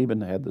 because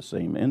Laban had the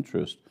same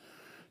interest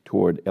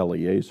toward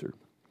Eliezer.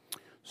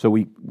 So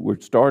we're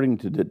starting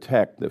to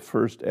detect the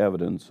first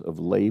evidence of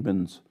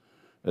Laban's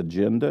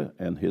agenda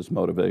and his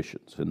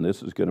motivations, and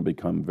this is going to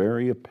become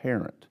very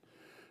apparent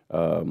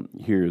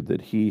here,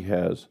 that he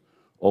has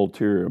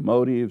ulterior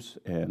motives,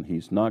 and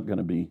he's not going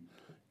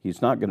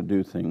to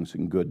do things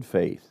in good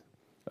faith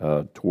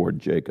toward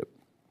Jacob.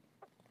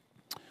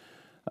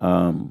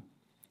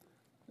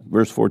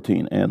 Verse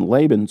 14, and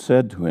Laban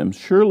said to him,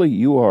 surely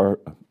you are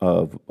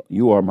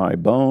my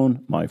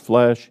bone, my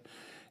flesh,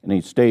 and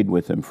he stayed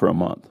with him for a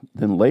month.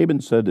 Then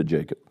Laban said to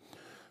Jacob,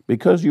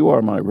 because you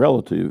are my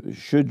relative,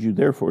 should you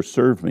therefore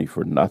serve me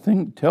for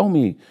nothing? Tell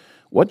me,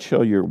 what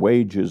shall your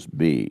wages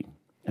be?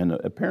 And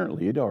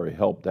apparently he'd already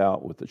helped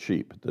out with the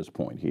sheep at this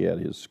point. He had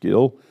his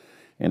skill,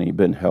 and he'd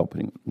been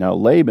helping. Now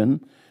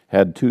Laban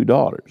had 2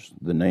 daughters.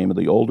 The name of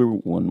the older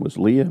one was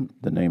Leah.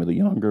 The name of the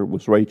younger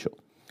was Rachel.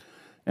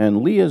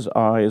 And Leah's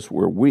eyes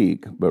were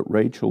weak, but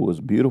Rachel was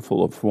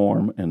beautiful of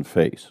form and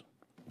face.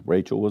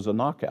 Rachel was a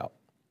knockout,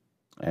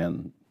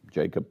 and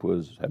Jacob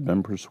had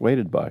been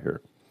persuaded by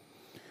her.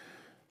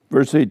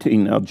 Verse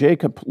 18, now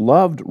Jacob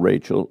loved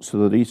Rachel, so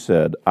that he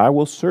said, I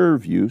will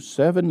serve you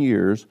 7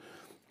 years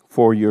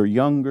for your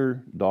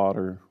younger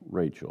daughter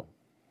Rachel.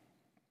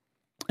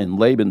 And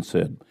Laban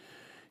said,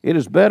 it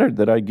is better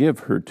that I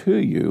give her to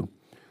you,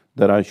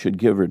 that I should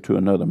give her to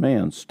another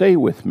man. Stay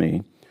with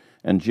me.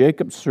 And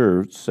Jacob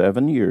served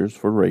 7 years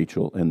for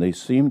Rachel, and they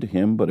seemed to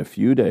him but a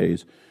few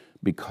days,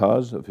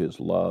 because of his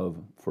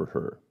love for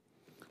her.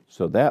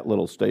 So that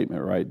little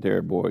statement right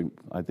there, boy,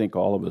 I think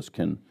all of us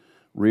can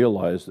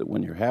realize that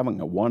when you're having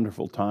a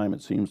wonderful time,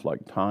 it seems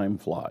like time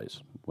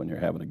flies when you're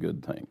having a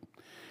good thing.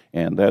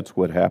 And that's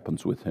what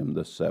happens with him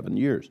this 7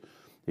 years.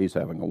 He's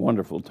having a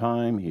wonderful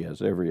time. He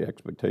has every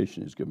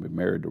expectation he's going to be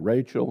married to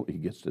Rachel. He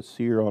gets to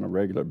see her on a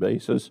regular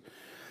basis,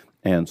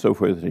 and so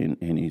forth,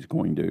 and he's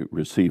going to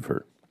receive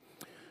her.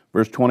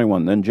 Verse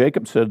 21, then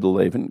Jacob said to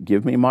Laban,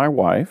 give me my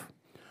wife,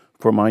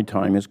 for my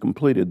time is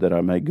completed, that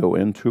I may go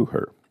in to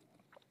her.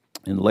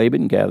 And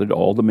Laban gathered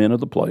all the men of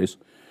the place,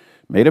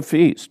 made a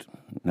feast.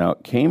 Now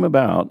it came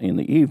about in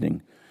the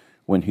evening,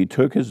 when he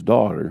took his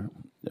daughter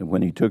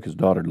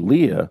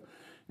Leah,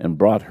 and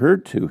brought her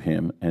to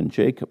him, and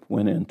Jacob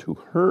went in to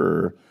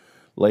her.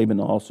 Laban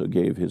also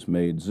gave his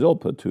maid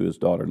Zilpah to his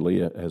daughter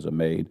Leah as a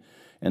maid.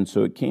 And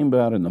so it came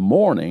about in the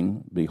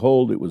morning,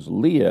 behold, it was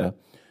Leah.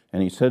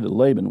 And he said to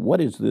Laban,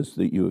 what is this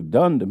that you have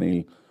done to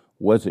me?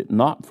 Was it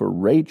not for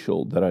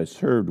Rachel that I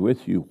served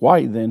with you?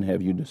 Why then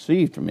have you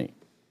deceived me?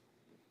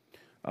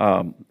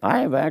 I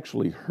have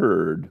actually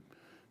heard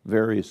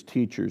various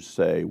teachers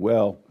say,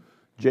 well,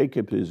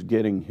 Jacob is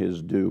getting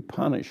his due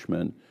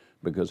punishment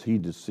because he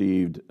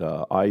deceived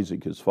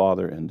Isaac, his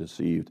father, and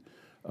deceived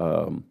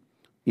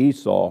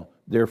Esau.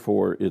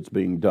 Therefore, it's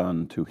being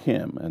done to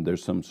him, and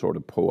there's some sort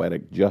of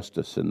poetic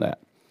justice in that.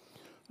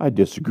 I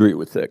disagree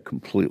with that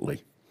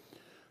completely.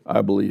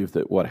 I believe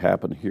that what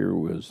happened here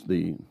was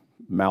the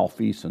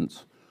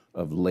malfeasance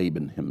of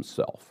Laban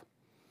himself.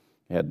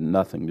 It had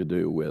nothing to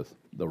do with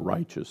the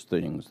righteous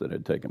things that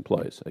had taken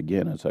place.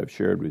 Again, as I've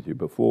shared with you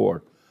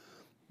before,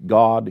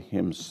 God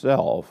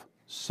himself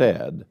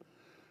said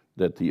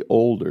that the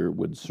older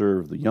would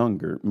serve the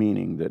younger,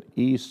 meaning that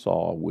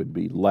Esau would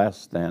be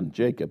less than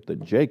Jacob,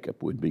 that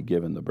Jacob would be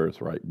given the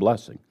birthright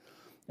blessing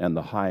and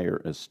the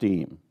higher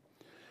esteem.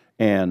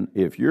 And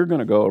if you're going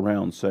to go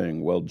around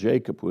saying, well,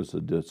 Jacob was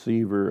a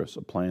deceiver, a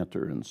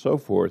supplanter, and so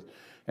forth,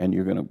 and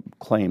you're going to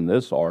claim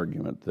this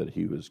argument that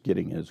he was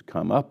getting his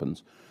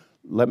comeuppance,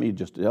 let me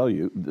just tell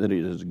you that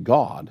it is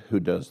God who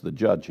does the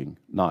judging,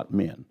 not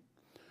men.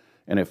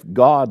 And if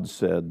God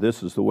said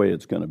this is the way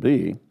it's going to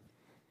be,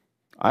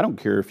 I don't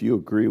care if you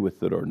agree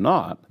with it or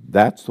not,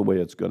 that's the way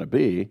it's going to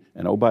be.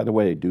 And oh, by the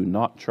way, do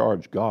not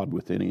charge God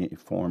with any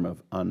form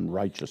of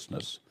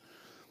unrighteousness.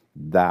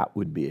 That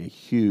would be a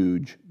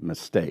huge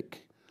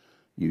mistake.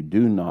 You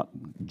do not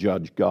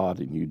judge God,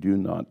 and you do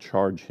not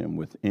charge him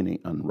with any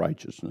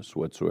unrighteousness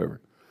whatsoever.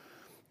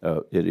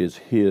 It is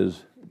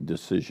his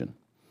decision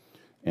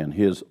and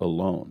his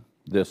alone.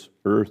 This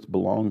earth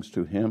belongs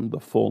to him. The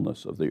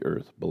fullness of the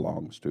earth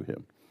belongs to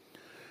him.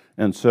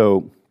 And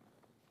so,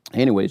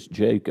 anyways,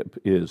 Jacob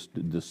is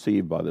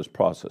deceived by this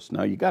process.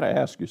 Now, you got to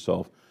ask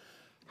yourself,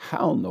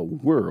 how in the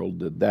world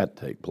did that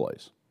take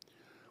place?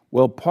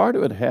 Well, part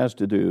of it has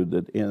to do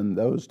that in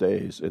those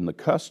days, in the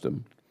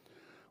custom,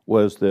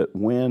 was that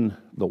when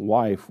the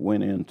wife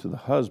went into the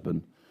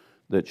husband,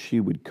 that she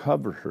would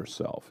cover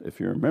herself. If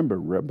you remember,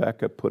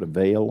 Rebekah put a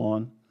veil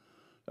on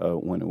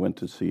when it went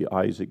to see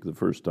Isaac the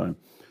first time.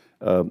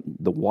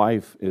 The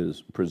wife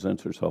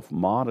presents herself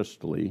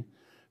modestly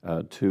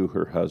to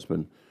her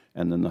husband,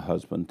 and then the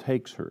husband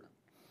takes her.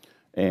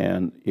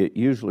 And it's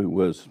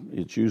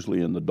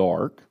usually in the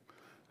dark.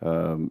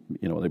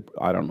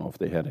 I don't know if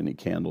they had any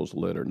candles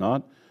lit or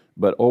not,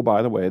 but oh,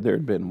 by the way, there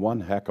had been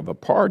one heck of a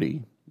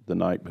party the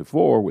night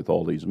before with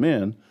all these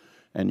men,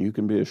 and you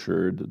can be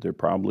assured that there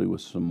probably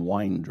was some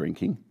wine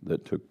drinking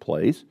that took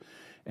place,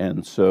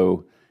 and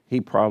so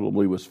he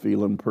probably was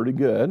feeling pretty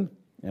good,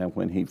 and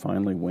when he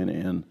finally went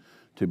in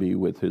to be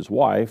with his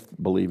wife,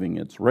 believing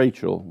it's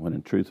Rachel, when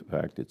in truth, in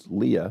fact, it's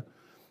Leah,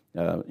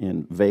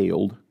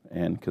 veiled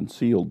and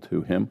concealed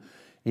to him,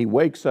 he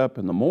wakes up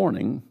in the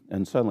morning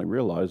and suddenly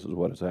realizes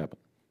what has happened,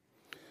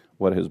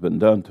 what has been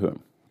done to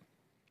him.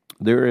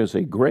 There is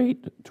a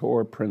great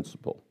Torah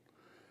principle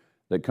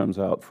that comes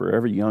out for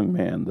every young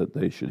man that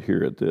they should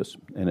hear at this,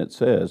 and it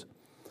says,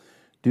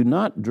 do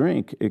not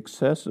drink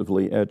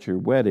excessively at your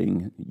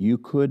wedding. You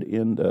could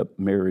end up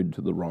married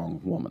to the wrong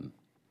woman.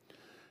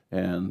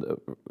 And,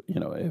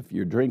 if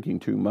you're drinking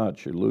too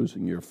much, you're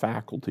losing your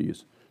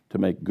faculties to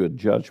make good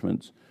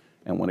judgments.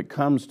 And when it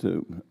comes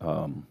to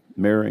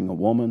marrying a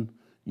woman,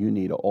 you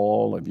need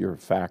all of your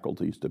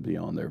faculties to be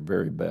on their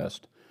very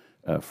best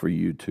for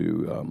you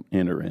to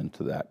enter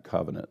into that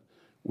covenant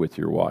with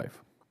your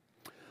wife.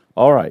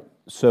 All right,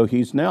 so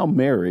he's now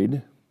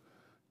married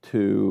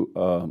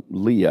to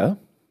Leah,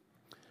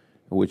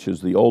 which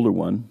is the older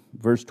one.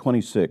 Verse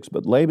 26,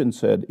 but Laban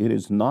said, it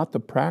is not the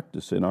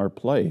practice in our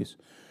place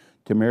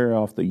to marry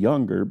off the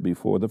younger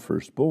before the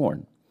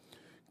firstborn.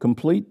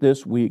 Complete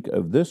this week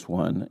of this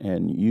one,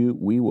 and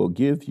we will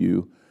give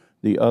you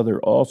the other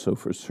also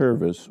for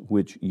service,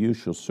 which you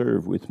shall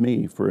serve with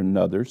me for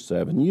another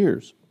 7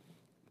 years.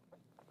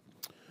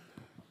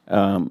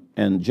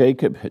 And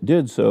Jacob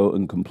did so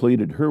and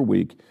completed her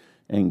week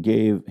and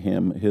gave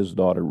him his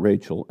daughter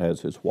Rachel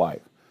as his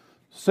wife.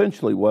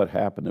 Essentially what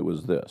happened, it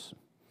was this.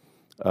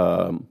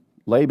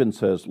 Laban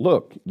says,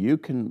 look, you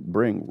can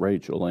bring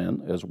Rachel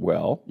in as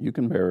well. You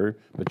can marry her,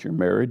 but you're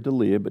married to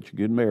Leah, but you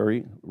can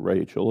marry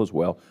Rachel as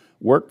well.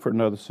 Work for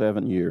another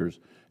 7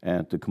 years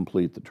and to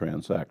complete the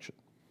transaction.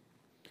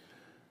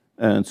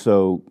 And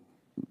so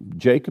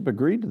Jacob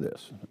agreed to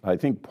this. I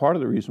think part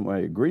of the reason why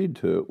he agreed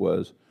to it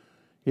was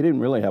he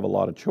didn't really have a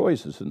lot of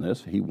choices in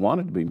this. He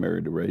wanted to be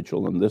married to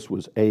Rachel, and this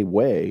was a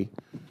way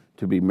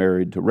to be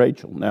married to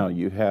Rachel. Now,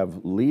 you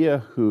have Leah,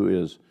 who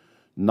is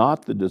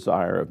not the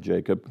desire of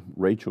Jacob.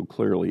 Rachel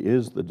clearly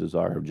is the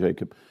desire of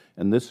Jacob.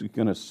 And this is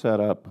going to set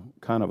up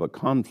kind of a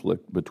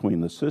conflict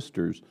between the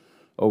sisters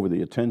over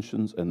the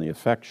attentions and the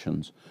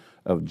affections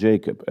of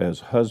Jacob as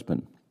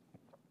husband.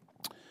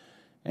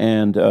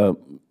 And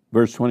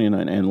verse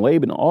 29, and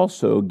Laban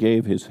also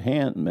gave his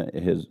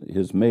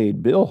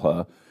maid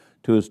Bilhah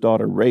to his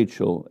daughter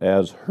Rachel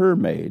as her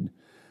maid.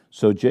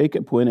 So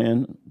Jacob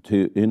went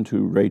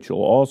into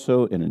Rachel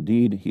also, and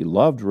indeed he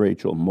loved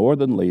Rachel more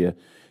than Leah,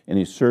 and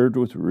he served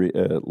with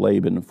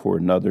Laban for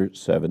another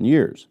 7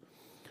 years.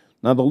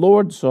 Now the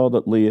Lord saw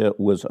that Leah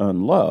was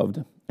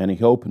unloved, and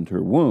he opened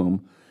her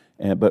womb,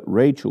 but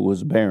Rachel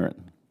was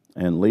barren.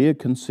 And Leah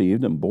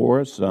conceived and bore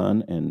a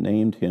son, and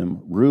named him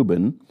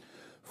Reuben,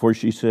 for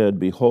she said,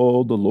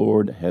 behold, the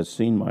Lord has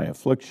seen my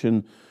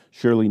affliction.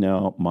 Surely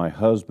now my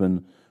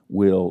husband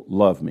will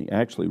love me.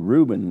 Actually,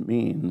 Reuben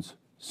means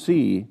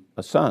see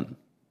a son,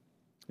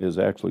 is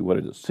actually what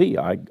it is. See,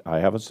 I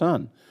have a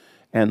son.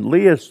 And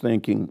Leah's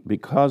thinking,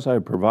 because I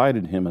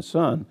provided him a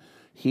son,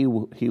 he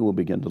will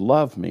begin to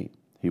love me.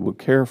 He will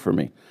care for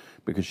me,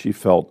 because she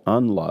felt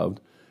unloved,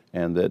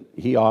 and that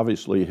he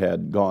obviously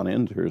had gone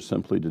into her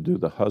simply to do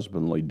the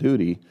husbandly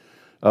duty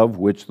of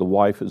which the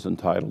wife is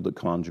entitled to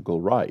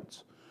conjugal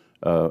rights,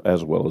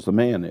 as well as the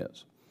man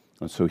is.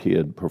 And so he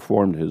had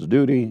performed his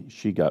duty,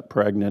 she got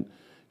pregnant,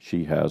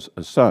 she has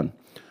a son.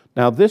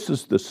 Now this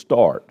is the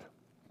start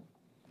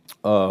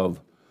of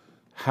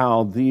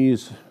how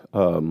these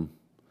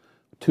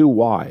two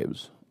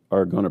wives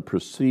are going to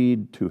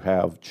proceed to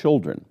have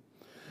children.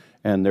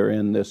 And they're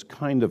in this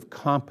kind of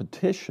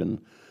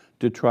competition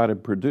to try to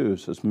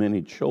produce as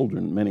many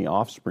children, many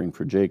offspring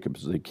for Jacob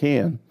as they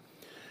can.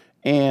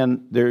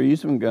 And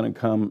there's even going to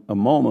come a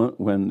moment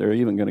when they're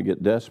even going to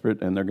get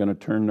desperate, and they're going to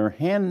turn their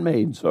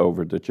handmaids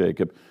over to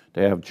Jacob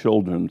to have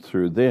children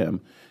through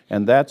them.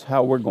 And that's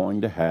how we're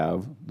going to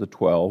have the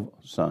 12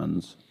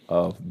 sons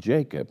of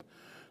Jacob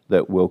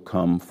that will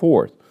come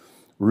forth,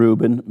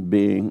 Reuben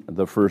being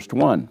the first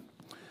one.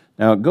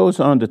 Now it goes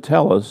on to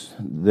tell us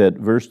that,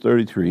 verse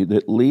 33,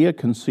 that Leah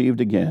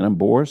conceived again and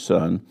bore a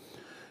son,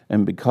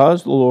 and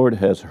because the Lord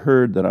has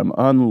heard that I'm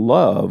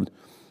unloved,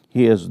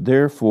 he has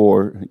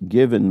therefore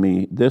given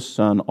me this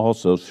son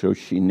also. So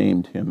she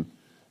named him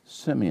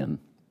Simeon,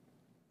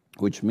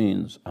 which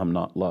means I'm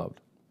not loved.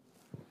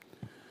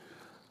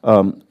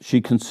 She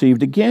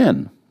conceived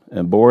again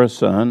and bore a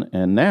son,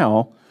 and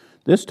now,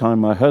 this time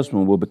my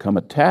husband will become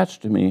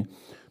attached to me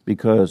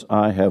because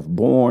I have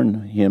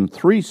borne him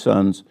 3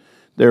 sons.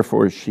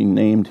 Therefore she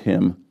named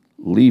him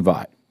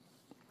Levi.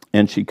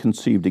 And she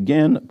conceived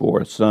again,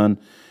 bore a son,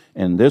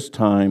 and this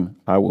time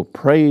I will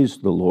praise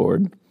the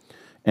Lord.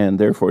 And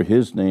therefore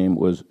his name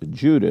was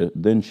Judah.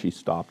 Then she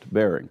stopped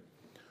bearing.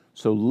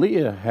 So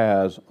Leah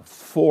has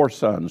 4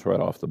 sons right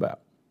off the bat.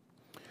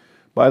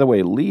 By the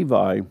way,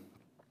 Levi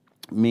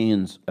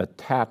means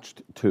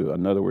attached to.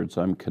 In other words,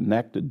 I'm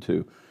connected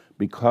to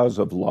because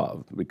of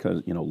love,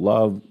 because,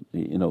 love,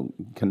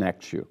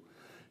 connects you.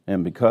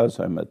 And because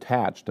I'm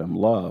attached, I'm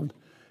loved.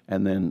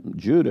 And then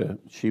Judah,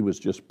 she was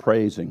just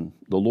praising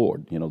the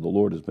Lord. The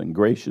Lord has been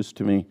gracious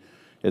to me,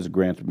 has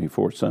granted me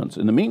 4 sons.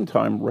 In the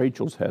meantime,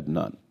 Rachel's had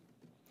none.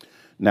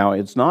 Now,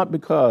 it's not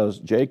because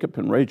Jacob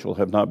and Rachel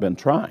have not been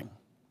trying,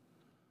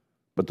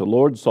 but the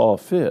Lord saw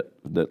fit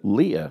that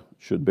Leah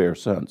should bear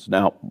sons.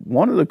 Now,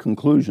 one of the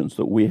conclusions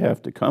that we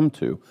have to come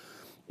to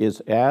is,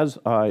 as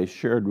I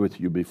shared with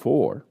you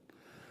before,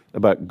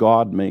 about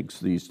God makes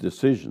these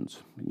decisions.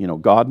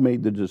 God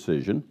made the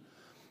decision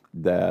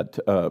that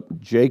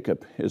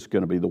Jacob is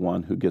going to be the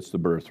one who gets the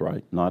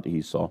birthright, not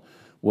Esau.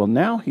 Well,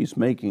 now he's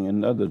making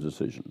another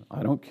decision.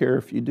 I don't care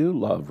if you do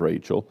love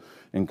Rachel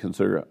and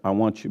consider, I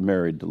want you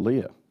married to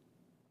Leah.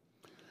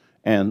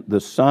 And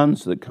the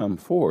sons that come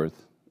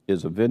forth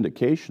is a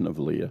vindication of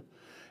Leah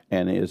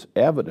and is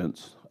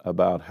evidence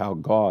about how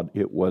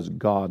it was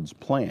God's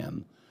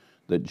plan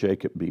that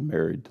Jacob be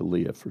married to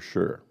Leah for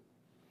sure.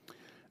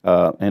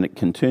 And it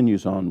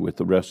continues on with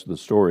the rest of the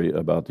story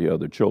about the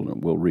other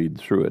children. We'll read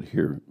through it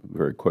here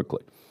very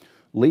quickly.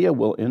 Leah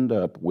will end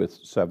up with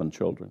 7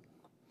 children.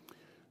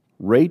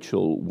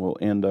 Rachel will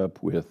end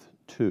up with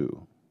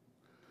 2.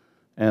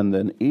 And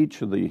then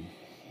each of the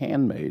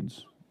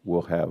handmaids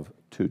will have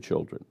 2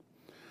 children.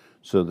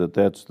 So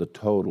that's the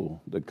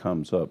total that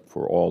comes up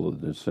for all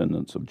of the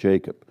descendants of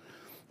Jacob.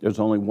 There's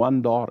only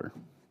 1 daughter.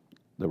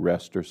 The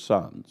rest are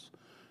sons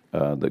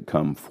that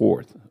come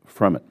forth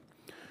from it.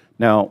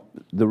 Now,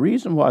 the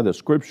reason why the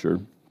scripture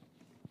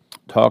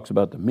talks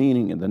about the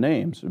meaning of the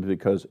names is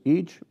because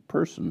each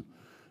person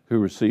who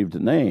received a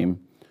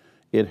name,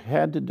 it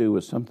had to do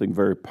with something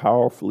very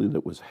powerfully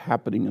that was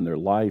happening in their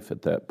life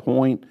at that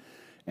point,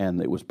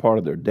 and it was part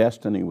of their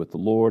destiny with the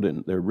Lord,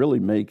 and they're really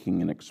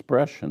making an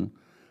expression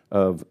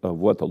of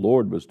what the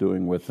Lord was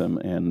doing with them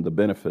and the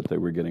benefit they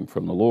were getting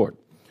from the Lord.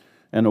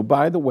 And oh,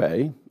 by the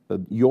way,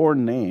 your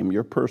name,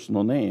 your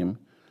personal name,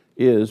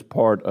 is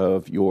part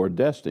of your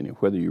destiny,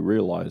 whether you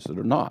realize it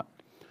or not.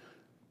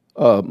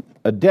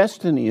 A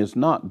destiny is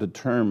not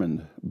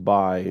determined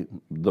by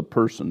the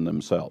person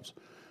themselves.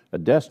 A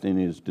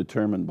destiny is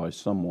determined by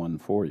someone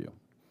for you.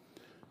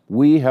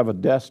 We have a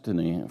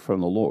destiny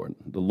from the Lord.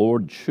 The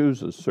Lord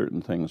chooses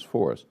certain things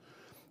for us.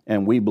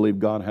 And we believe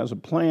God has a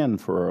plan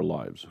for our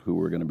lives, who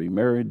we're going to be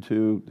married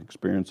to, the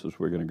experiences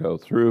we're going to go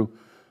through.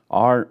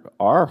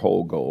 Our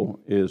whole goal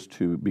is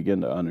to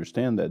begin to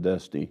understand that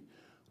destiny,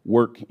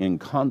 work in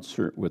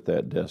concert with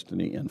that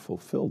destiny, and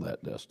fulfill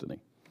that destiny.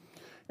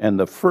 And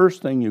the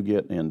first thing you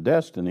get in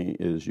destiny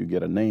is you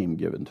get a name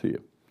given to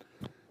you.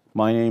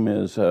 My name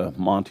is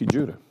Monty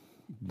Judah.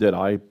 Did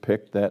I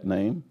pick that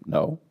name?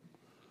 No.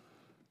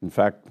 In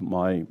fact,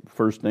 my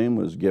first name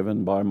was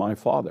given by my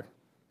father.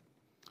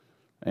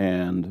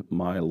 And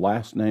my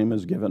last name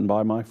is given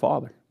by my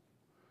father.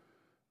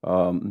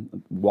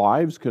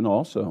 Wives can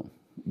also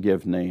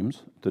give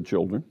names to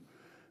children.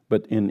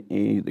 But in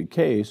either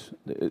case,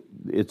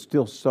 it's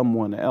still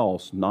someone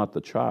else, not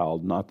the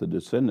child, not the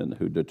descendant,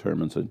 who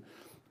determines it.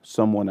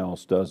 Someone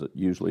else does it,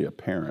 usually a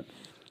parent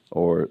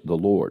or the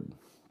Lord.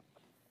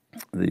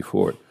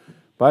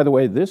 By the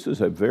way, this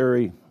is a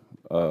very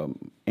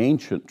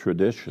ancient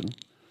tradition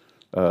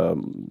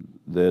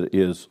that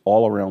is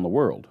all around the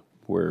world,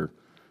 where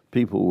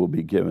children will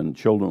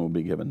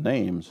be given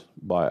names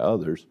by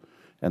others,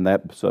 and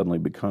that suddenly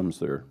becomes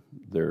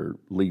their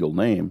legal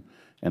name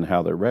and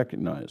how they're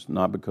recognized,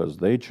 not because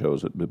they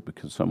chose it, but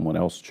because someone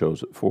else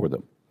chose it for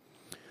them.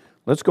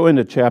 Let's go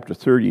into chapter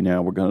 30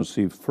 now. We're going to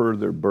see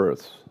further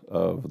births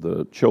of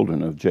the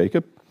children of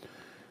Jacob.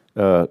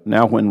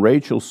 Now when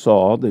Rachel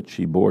saw that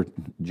she bore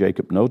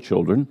Jacob no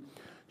children,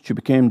 she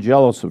became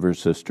jealous of her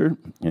sister,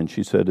 and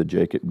she said to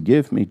Jacob,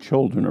 "Give me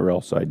children, or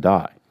else I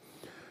die."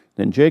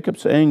 Then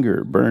Jacob's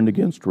anger burned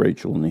against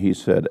Rachel, and he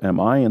said,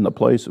 "Am I in the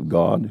place of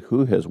God,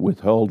 who has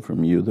withheld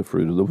from you the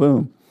fruit of the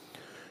womb?"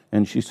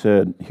 And she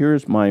said, "Here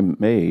is my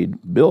maid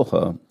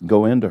Bilhah.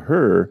 Go into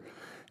her,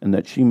 and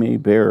that she may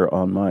bear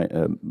on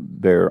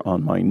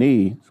my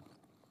knee,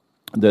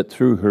 that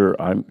through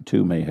her I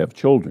too may have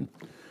children."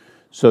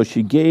 So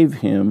she gave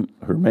him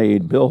her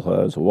maid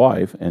Bilhah as a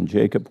wife, and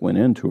Jacob went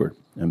into her,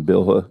 and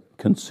Bilhah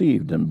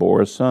conceived and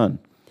bore a son.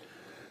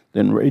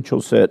 Then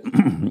Rachel said,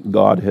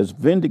 "God has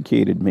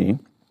vindicated me,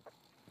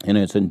 and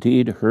has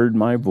indeed heard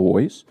my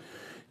voice,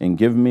 and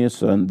given me a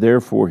son."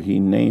 Therefore she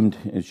named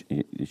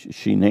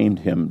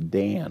him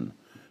Dan.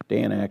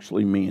 Dan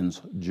actually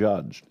means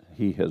judged.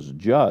 He has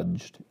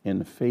judged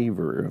in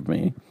favor of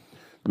me,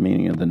 the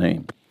meaning of the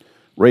name.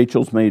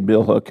 Rachel's maid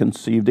Bilhah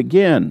conceived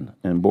again,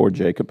 and bore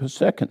Jacob a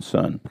second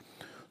son.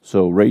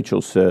 So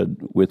Rachel said,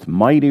 "With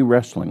mighty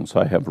wrestlings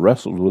I have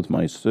wrestled with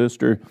my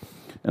sister,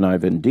 and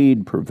I've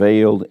indeed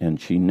prevailed," and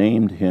she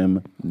named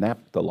him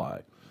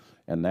Naphtali.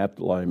 And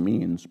Naphtali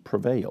means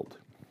prevailed.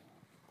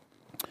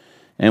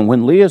 And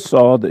when Leah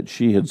saw that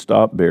she had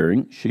stopped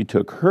bearing, she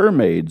took her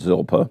maid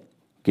Zilpah,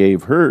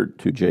 gave her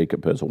to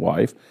Jacob as a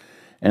wife,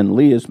 and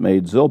Leah's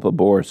maid Zilpah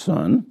bore a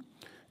son,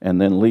 And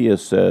then Leah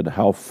said,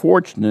 how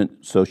fortunate,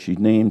 so she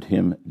named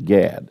him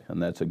Gad.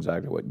 And that's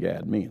exactly what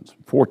Gad means,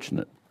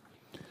 fortunate.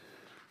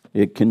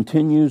 It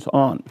continues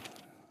on.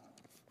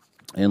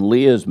 And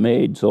Leah's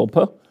maid,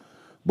 Zilpah,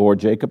 bore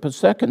Jacob a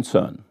second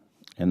son.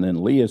 And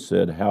then Leah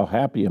said, how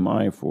happy am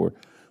I, for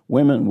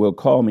women will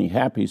call me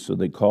happy, so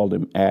they called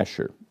him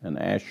Asher. And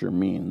Asher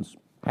means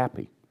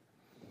happy.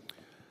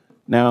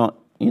 Now,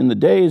 in the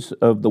days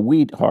of the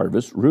wheat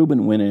harvest,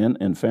 Reuben went in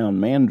and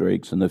found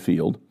mandrakes in the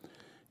field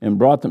and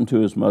brought them to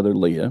his mother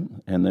Leah.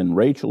 And then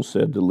Rachel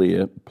said to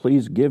Leah,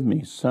 please give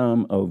me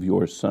some of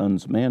your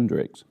son's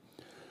mandrakes.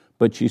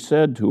 But she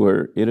said to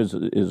her, it is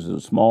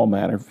a small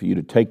matter for you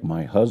to take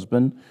my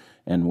husband,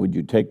 and would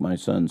you take my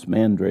son's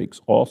mandrakes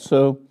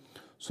also?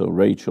 So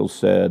Rachel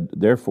said,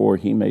 therefore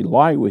he may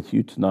lie with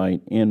you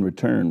tonight in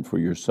return for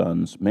your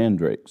son's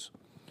mandrakes.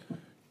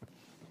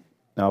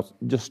 Now,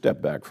 just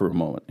step back for a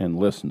moment and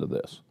listen to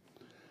this.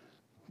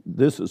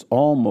 This is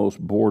almost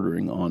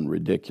bordering on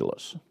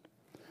ridiculous.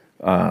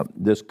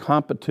 This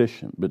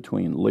competition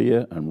between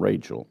Leah and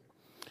Rachel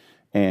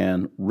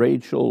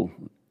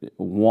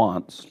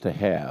wants to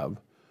have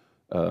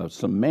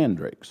some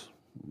mandrakes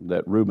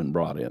that Reuben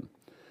brought in.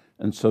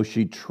 And so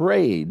she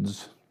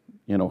trades,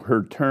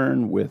 her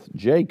turn with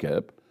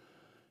Jacob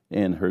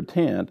in her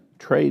tent,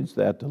 trades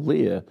that to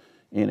Leah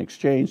in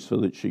exchange so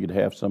that she could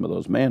have some of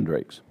those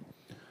mandrakes.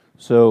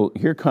 So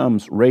here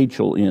comes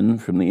Rachel in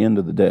from the end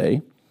of the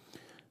day.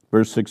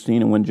 Verse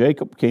 16, and when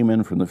Jacob came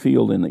in from the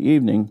field in the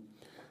evening,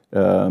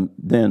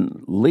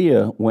 then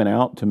Leah went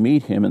out to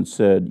meet him and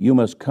said, you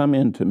must come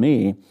in to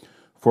me,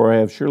 for I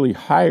have surely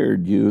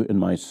hired you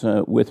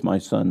with my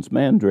son's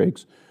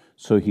mandrakes.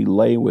 So he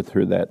lay with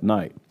her that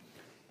night.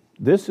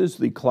 This is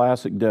the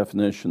classic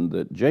definition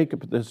that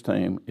Jacob at this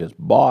time is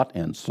bought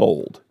and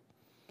sold.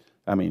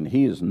 I mean,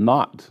 he is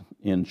not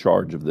in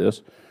charge of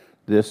this.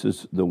 This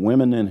is the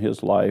women in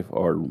his life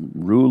are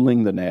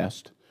ruling the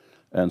nest.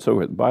 And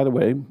so, by the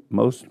way,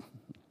 most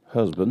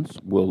husbands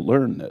will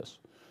learn this,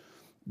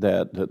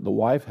 that the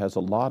wife has a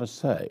lot to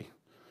say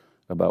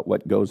about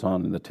what goes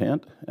on in the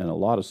tent and a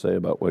lot to say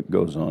about what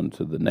goes on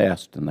to the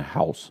nest and the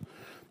house.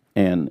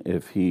 And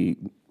if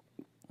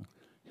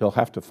he'll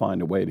have to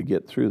find a way to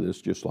get through this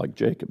just like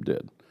Jacob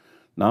did.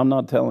 Now, I'm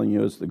not telling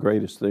you it's the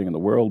greatest thing in the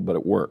world, but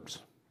it works.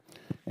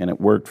 And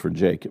it worked for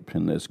Jacob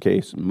in this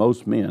case. And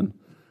most men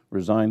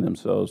resign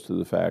themselves to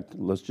the fact,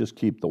 let's just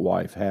keep the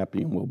wife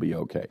happy and we'll be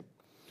okay.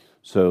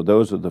 So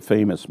those are the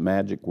famous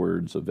magic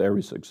words of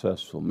every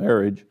successful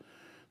marriage,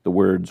 the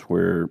words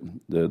where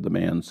the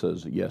man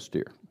says, yes,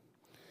 dear,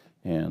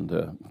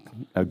 and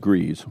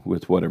agrees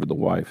with whatever the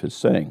wife is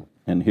saying.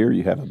 And here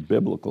you have a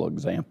biblical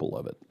example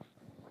of it.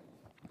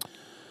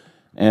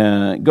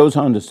 And it goes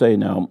on to say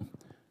now,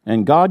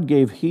 and God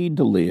gave heed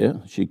to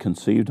Leah. She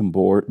conceived and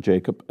bore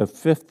Jacob a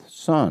fifth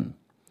son.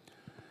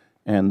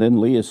 And then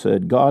Leah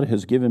said, God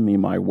has given me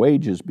my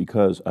wages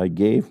because I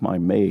gave my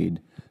maid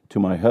to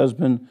my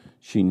husband.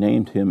 She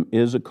named him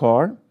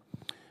Issachar.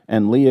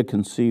 And Leah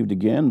conceived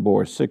again,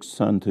 bore a sixth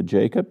son to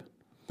Jacob.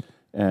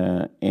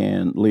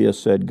 And Leah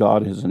said,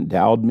 God has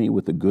endowed me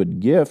with a good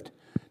gift.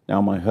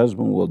 Now my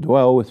husband will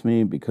dwell with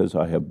me because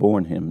I have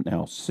borne him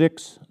now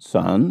 6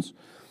 sons.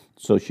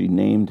 So she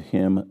named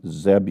him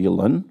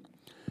Zebulun.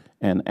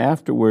 And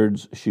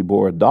afterwards she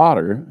bore a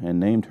daughter and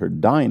named her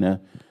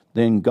Dinah.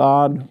 Then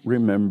God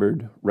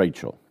remembered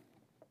Rachel.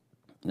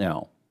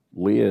 Now,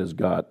 Leah has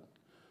got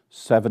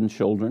 7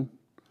 children.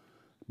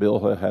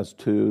 Bilhah has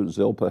 2.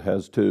 Zilpah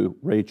has 2.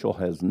 Rachel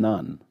has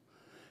none.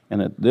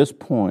 And at this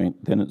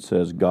point, then it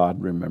says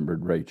God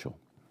remembered Rachel.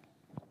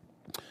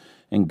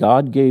 And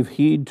God gave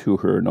heed to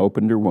her and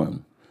opened her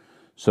womb.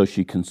 So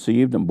she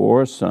conceived and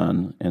bore a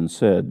son and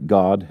said,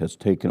 God has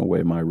taken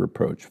away my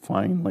reproach.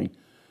 Finally,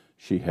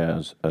 she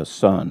has a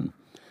son.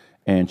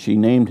 And she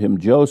named him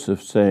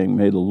Joseph, saying,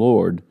 may the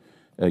Lord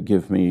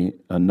give me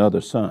another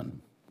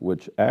son,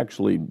 which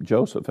actually,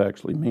 Joseph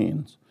actually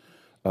means,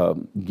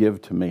 give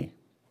to me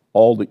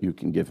all that you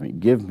can give me.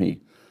 Give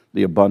me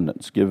the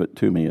abundance. Give it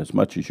to me as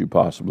much as you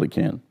possibly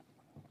can.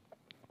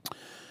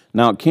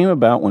 Now it came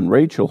about when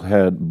Rachel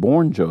had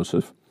borne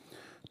Joseph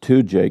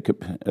to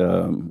Jacob,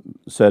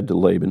 said to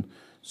Laban,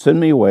 send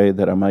me away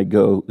that I might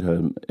go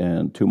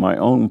and to my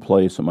own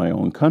place and my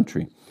own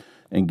country,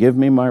 and give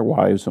me my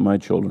wives and my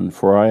children,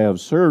 for I have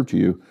served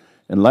you,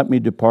 and let me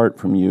depart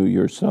from you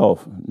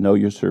yourself, know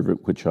your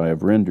servant which I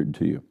have rendered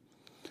to you.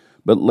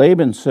 But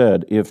Laban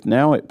said, if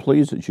now it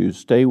pleases you,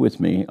 stay with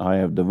me. I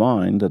have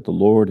divined that the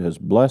Lord has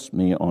blessed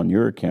me on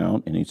your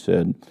account. And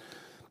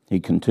he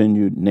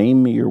continued,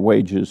 name me your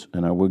wages,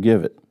 and I will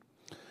give it.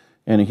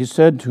 And he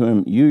said to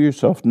him, you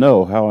yourself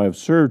know how I have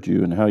served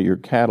you, and how your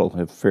cattle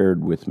have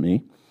fared with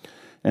me.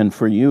 And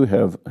for you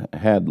have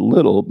had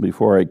little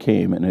before I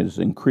came, and it has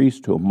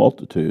increased to a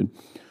multitude.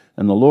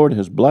 And the Lord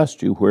has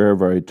blessed you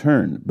wherever I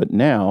turn. But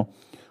now,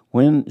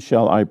 when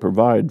shall I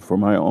provide for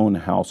my own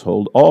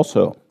household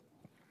also?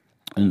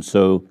 And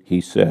so he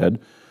said,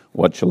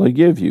 what shall I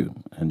give you?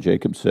 And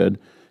Jacob said,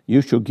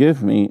 you shall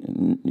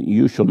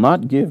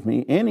not give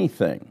me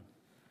anything.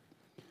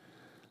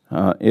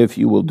 If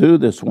you will do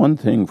this one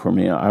thing for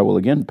me, I will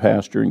again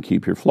pasture and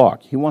keep your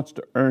flock. He wants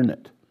to earn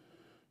it.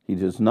 He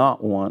does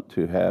not want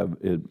to have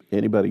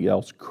anybody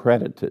else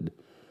credited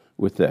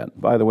with that.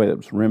 By the way, that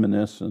was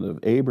reminiscent of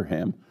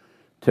Abraham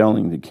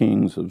telling the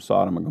kings of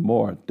Sodom and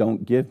Gomorrah,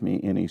 don't give me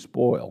any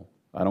spoil.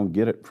 I don't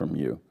get it from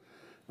you,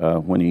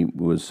 when he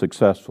was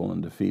successful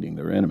in defeating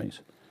their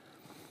enemies.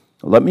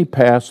 Let me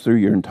pass through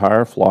your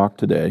entire flock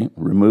today,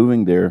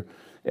 removing there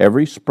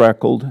every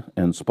speckled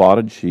and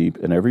spotted sheep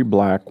and every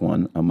black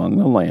one among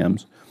the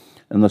lambs,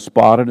 and the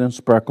spotted and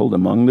speckled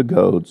among the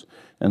goats,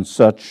 and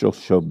such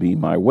shall be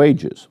my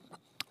wages.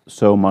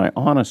 So my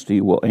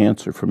honesty will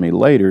answer for me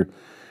later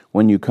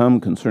when you come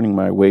concerning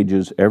my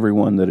wages. Every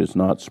one that is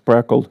not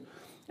speckled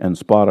and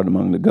spotted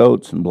among the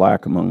goats and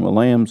black among the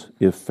lambs,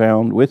 if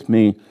found with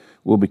me,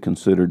 will be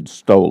considered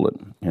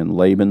stolen. And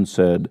Laban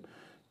said,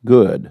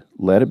 good,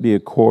 let it be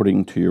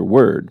according to your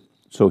word.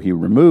 So he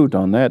removed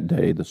on that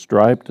day the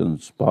striped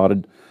and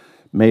spotted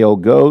male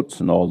goats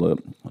and all the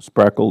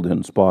speckled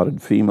and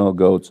spotted female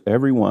goats,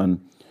 every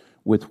one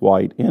with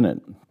white in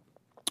it,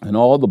 and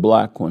all the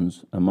black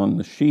ones among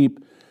the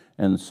sheep,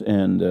 and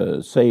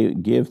say,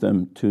 give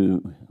them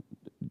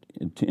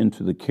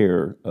into the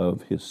care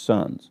of his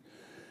sons.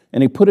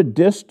 And he put a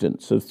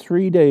distance of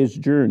 3 days'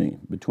 journey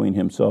between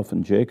himself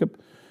and Jacob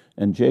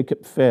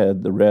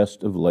fed the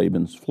rest of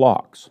Laban's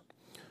flocks.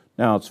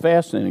 Now, it's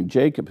fascinating.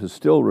 Jacob is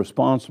still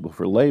responsible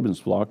for Laban's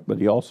flock, but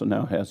he also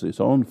now has his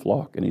own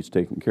flock, and he's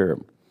taking care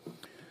of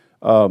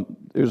them.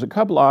 There's a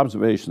couple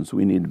observations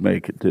we need to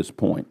make at this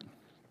point.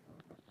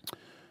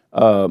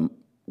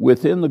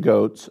 Within the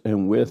goats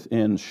and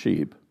within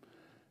sheep,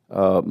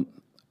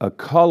 a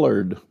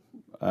colored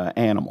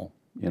animal,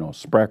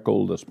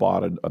 speckled, a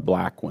spotted, a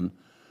black one,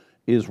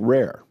 is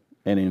rare.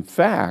 And in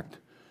fact,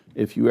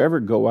 if you ever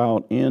go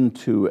out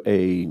into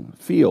a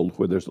field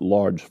where there's a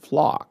large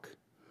flock,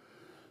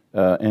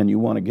 and you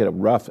want to get a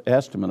rough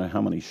estimate of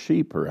how many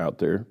sheep are out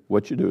there,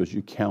 what you do is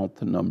you count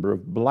the number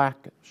of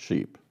black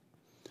sheep.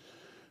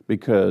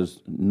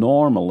 Because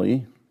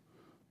normally,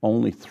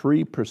 only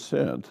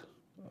 3%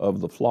 of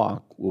the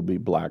flock will be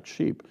black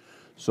sheep.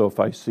 So if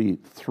I see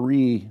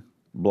 3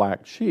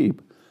 black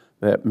sheep,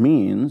 that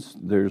means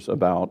there's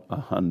about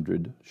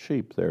 100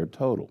 sheep there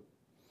total.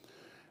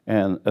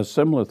 And a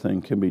similar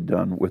thing can be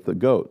done with the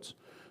goats.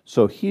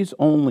 So he's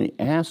only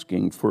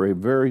asking for a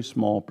very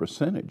small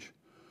percentage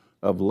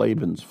of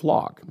Laban's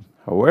flock.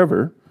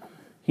 However,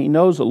 he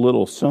knows a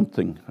little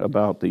something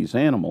about these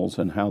animals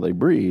and how they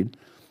breed,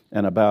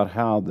 and about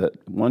how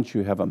that once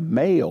you have a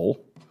male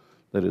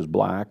that is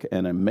black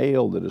and a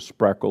male that is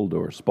speckled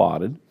or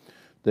spotted,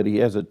 that he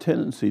has a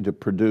tendency to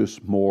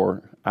produce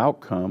more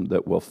outcome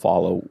that will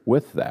follow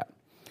with that.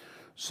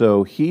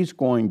 So he's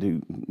going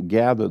to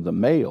gather the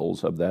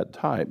males of that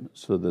type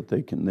so that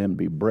they can then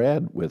be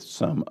bred with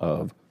some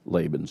of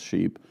Laban's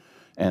sheep,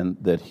 and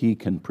that he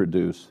can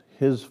produce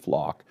his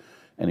flock,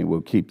 and he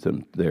will keep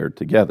them there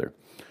together.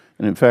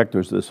 And in fact,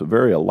 there's this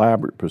very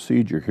elaborate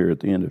procedure here at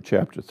the end of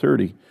chapter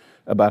 30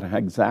 about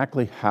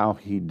exactly how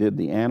he did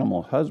the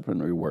animal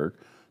husbandry work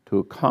to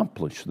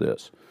accomplish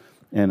this.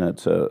 And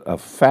it's a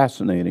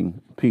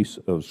fascinating piece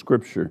of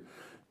scripture,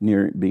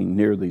 being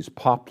near these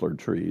poplar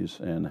trees,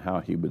 and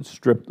how he would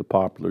strip the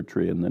poplar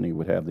tree and then he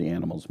would have the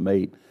animals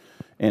mate.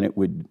 And it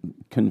would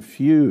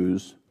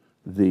confuse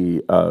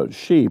the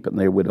sheep, and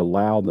they would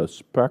allow the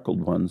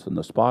speckled ones and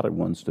the spotted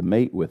ones to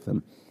mate with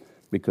them,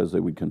 because they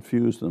would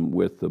confuse them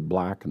with the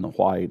black and the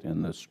white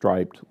and the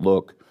striped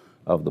look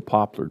of the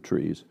poplar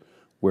trees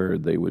where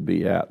they would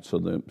be at. So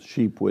the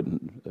sheep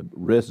wouldn't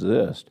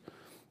resist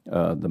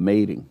the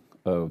mating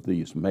of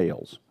these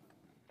males.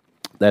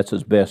 That's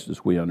as best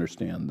as we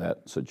understand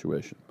that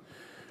situation.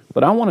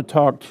 But I want to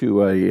talk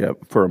to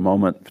for a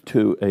moment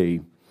to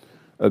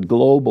a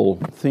global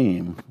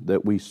theme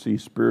that we see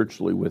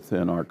spiritually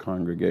within our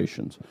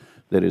congregations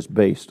that is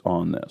based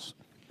on this.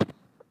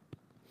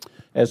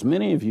 As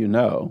many of you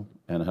know,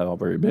 and have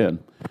already been,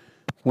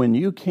 when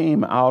you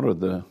came out of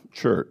the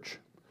church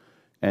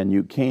and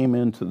you came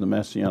into the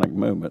Messianic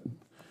movement,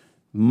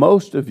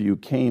 most of you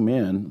came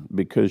in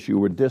because you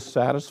were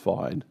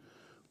dissatisfied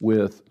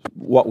with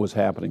what was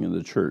happening in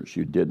the church.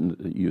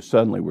 You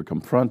suddenly were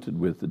confronted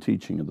with the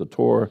teaching of the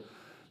Torah,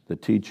 the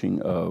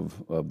teaching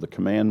of the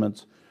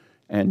commandments,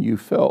 and you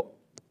felt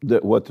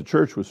that what the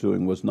church was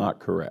doing was not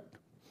correct.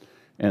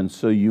 And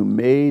so you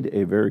made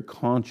a very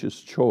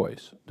conscious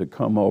choice to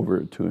come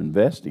over to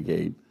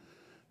investigate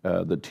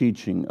the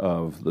teaching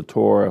of the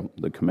Torah,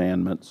 the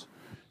commandments,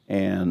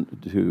 and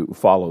to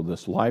follow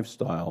this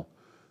lifestyle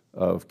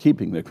of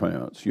keeping the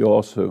commandments. You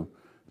also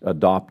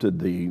adopted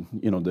the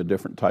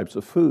different types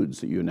of foods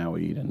that you now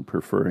eat, and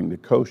preferring the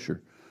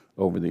kosher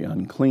over the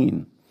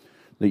unclean.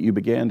 That you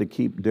began to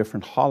keep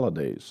different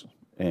holidays,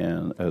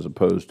 and as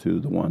opposed to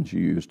the ones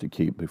you used to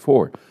keep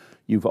before.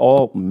 You've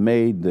all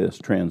made this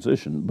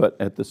transition, but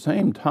at the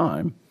same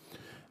time,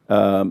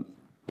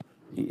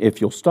 if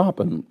you'll stop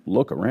and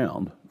look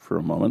around for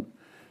a moment,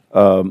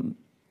 a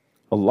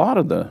lot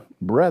of the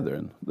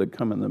brethren that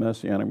come in the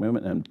Messianic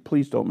movement, and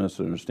please don't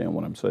misunderstand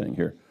what I'm saying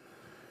here,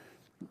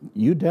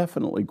 you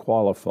definitely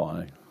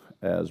qualify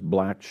as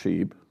black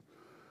sheep,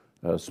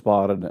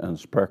 spotted and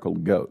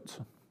speckled goats.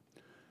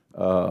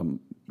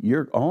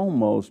 You're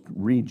almost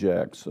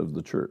rejects of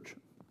the church.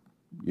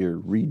 You're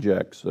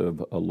rejects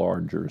of a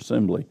larger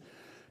assembly.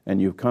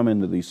 And you've come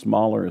into these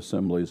smaller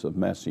assemblies of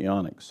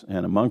Messianics.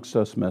 And amongst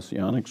us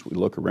Messianics, we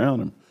look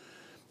around and,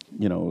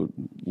 you know,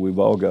 we've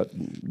all got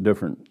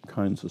different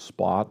kinds of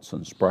spots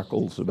and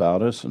speckles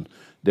about us and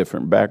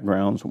different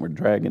backgrounds, and we're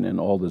dragging in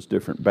all this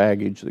different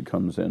baggage that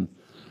comes in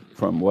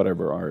from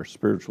whatever our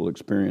spiritual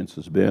experience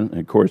has been. And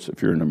of course,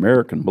 if you're an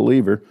American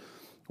believer,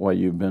 well,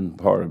 you've been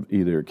part of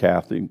either a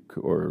Catholic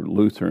or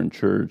Lutheran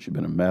church, you've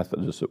been a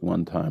Methodist at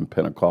one time,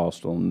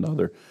 Pentecostal,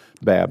 another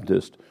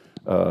Baptist,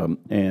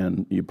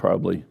 and you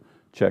probably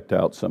checked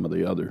out some of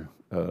the other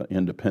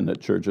independent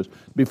churches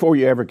before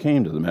you ever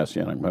came to the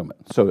Messianic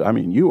movement. So, I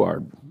mean, you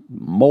are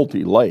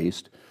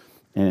multi-laced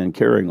and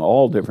carrying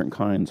all different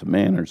kinds of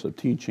manners of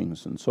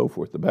teachings and so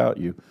forth about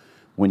you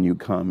when you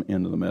come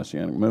into the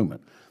Messianic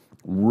movement.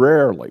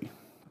 Rarely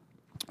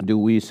do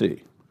we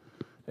see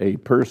a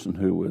person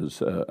who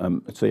was,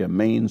 say, a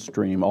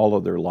mainstream all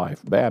of their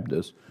life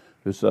Baptist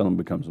who suddenly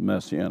becomes a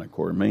Messianic,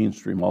 or a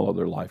mainstream all of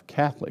their life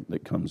Catholic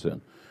that comes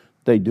in.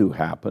 They do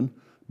happen,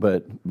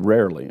 but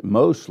rarely.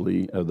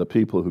 Mostly of the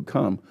people who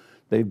come,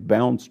 they've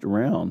bounced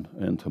around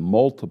into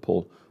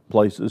multiple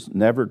places,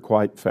 never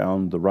quite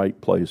found the right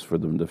place for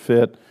them to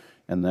fit,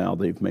 and now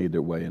they've made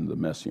their way into the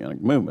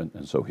Messianic movement,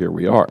 and so here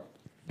we are.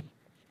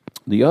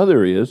 The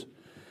other is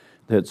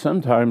that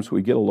sometimes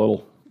we get a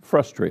little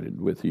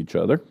frustrated with each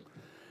other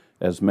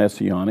as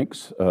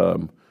Messianics.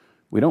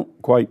 We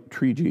don't quite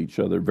treat each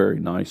other very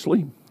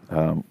nicely.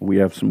 We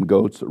have some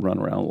goats that run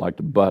around and like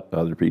to butt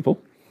other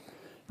people,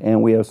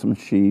 and we have some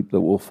sheep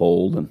that will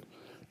fold and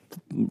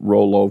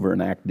roll over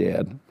and act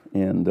dead,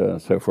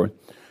 and so forth.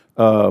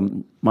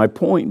 My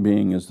point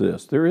being is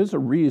this: there is a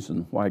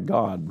reason why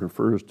God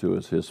refers to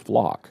us His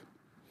flock,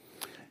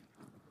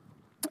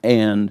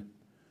 and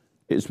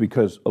it's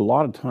because a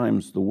lot of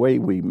times the way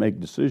we make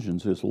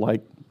decisions is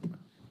like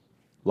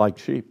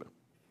sheep,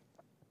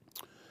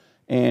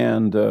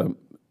 and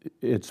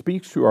it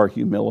speaks to our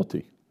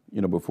humility,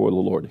 you know, before the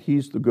Lord.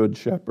 He's the good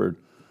shepherd;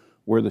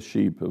 we're the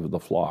sheep of the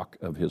flock,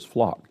 of His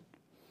flock.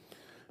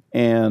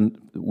 And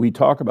we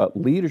talk about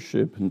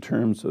leadership in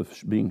terms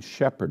of being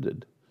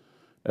shepherded,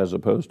 as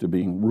opposed to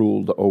being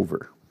ruled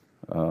over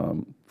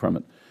from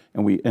it.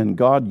 And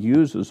God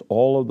uses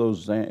all of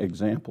those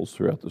examples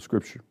throughout the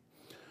Scripture.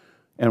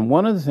 And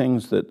one of the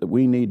things that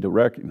we need to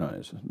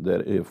recognize,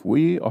 that if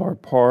we are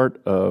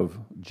part of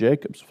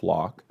Jacob's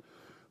flock,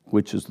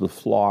 which is the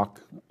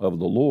flock of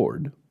the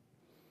Lord,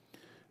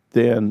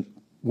 then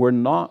we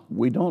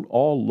don't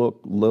all look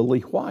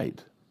lily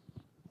white.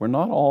 We're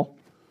not all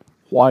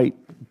white,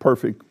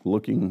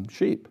 perfect-looking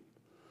sheep.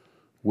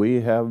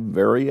 We have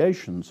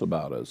variations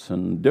about us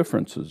and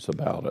differences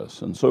about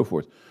us and so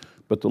forth.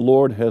 But the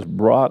Lord has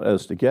brought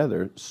us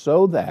together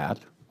so that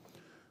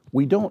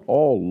we don't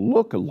all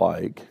look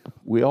alike.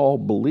 We all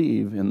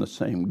believe in the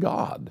same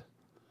God.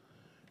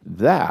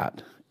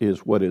 That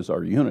is what is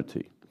our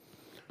unity.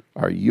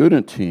 Our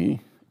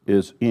unity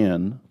is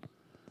in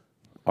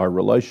our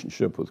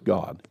relationship with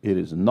God. It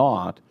is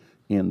not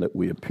in that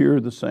we appear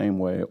the same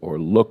way or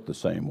look the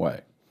same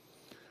way.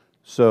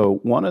 So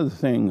one of the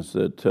things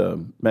that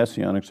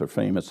Messianics are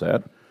famous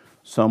at,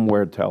 some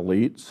wear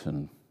tallits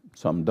and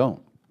some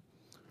don't.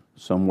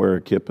 Some wear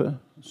a kippah,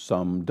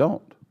 some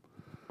don't.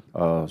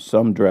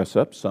 Some dress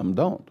up, some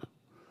don't.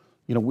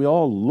 You know, we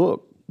all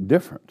look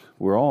different.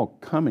 We're all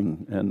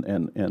coming,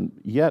 and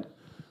yet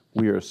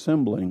we are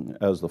assembling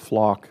as the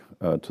flock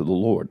to the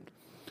Lord.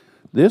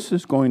 This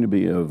is going to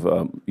be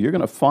you're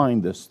going to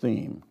find this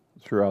theme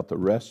throughout the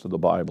rest of the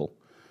Bible,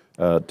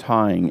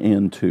 tying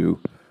into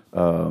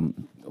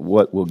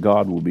what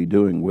God will be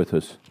doing with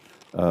us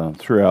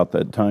throughout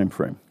that time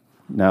frame.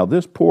 Now,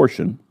 this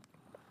portion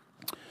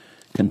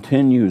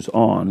continues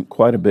on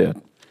quite a bit,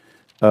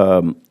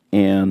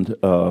 and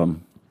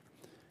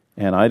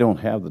I don't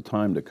have the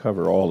time to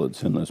cover all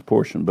that's in this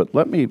portion. But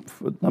let me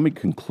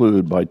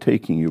conclude by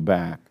taking you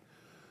back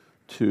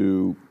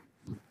to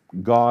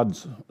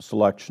God's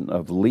selection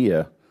of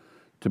Leah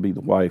to be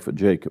the wife of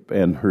Jacob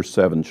and her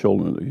 7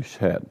 children that she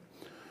had.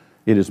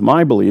 It is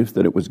my belief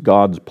that it was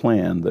God's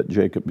plan that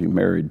Jacob be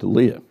married to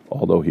Leah,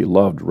 although he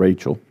loved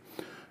Rachel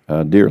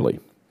dearly.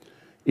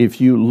 If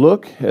you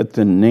look at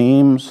the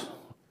names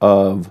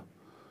of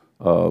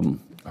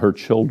her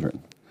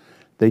children,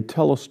 they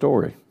tell a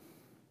story.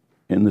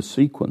 In the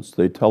sequence,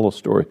 they tell a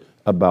story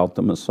about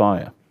the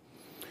Messiah.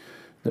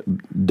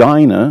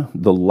 Dinah,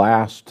 the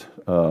last,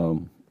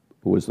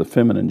 was the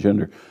feminine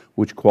gender,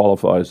 which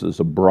qualifies as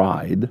a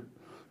bride.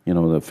 You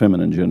know, the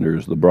feminine gender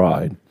is the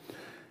bride.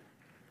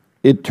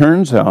 It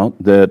turns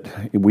out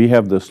that we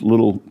have this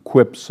little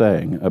quip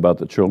saying about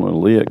the children of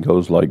Leah. It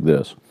goes like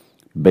this,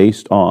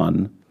 based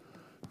on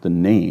the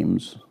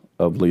names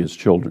of Leah's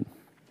children.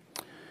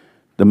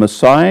 The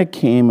Messiah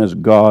came as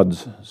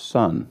God's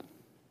son.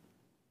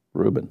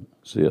 Reuben,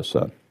 Leah's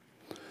son.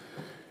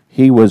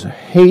 He was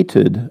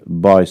hated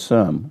by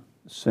some,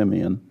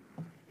 Simeon,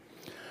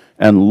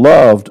 and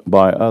loved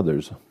by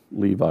others.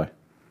 Levi.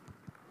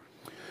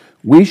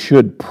 We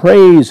should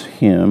praise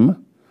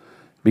him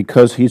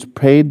because he's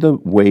paid the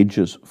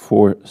wages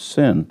for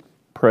sin.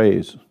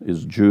 Praise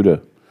is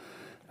Judah.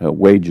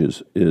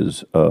 Wages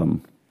is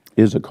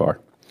Issachar.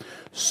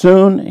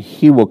 Soon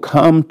he will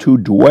come to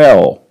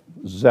dwell,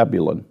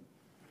 Zebulun,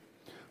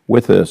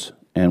 with us,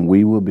 and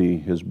we will be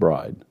his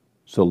bride.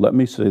 So let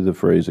me say the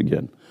phrase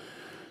again.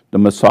 The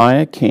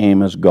Messiah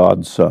came as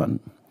God's Son.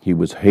 He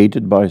was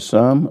hated by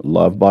some,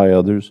 loved by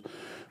others.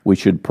 We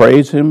should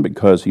praise him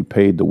because he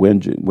paid the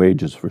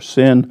wages for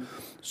sin.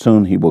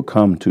 Soon he will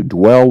come to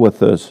dwell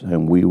with us,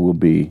 and we will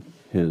be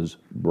his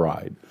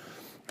bride.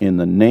 In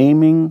the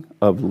naming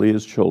of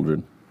Leah's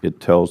children, it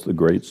tells the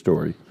great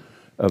story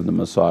of the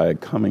Messiah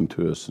coming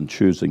to us and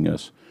choosing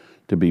us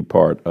to be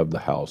part of the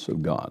house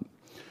of God.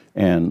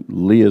 And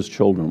Leah's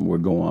children will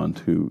go on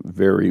to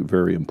very,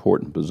 very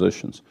important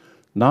positions,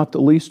 not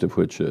the least of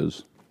which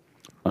is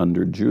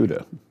under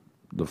Judah,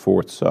 the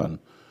fourth son,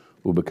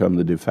 will become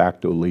the de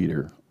facto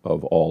leader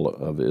of all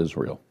of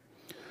Israel.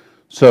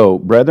 So,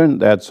 brethren,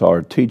 that's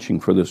our teaching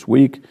for this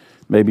week.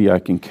 Maybe I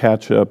can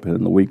catch up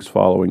in the weeks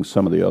following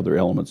some of the other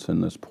elements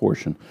in this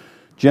portion.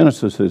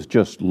 Genesis is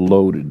just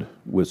loaded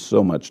with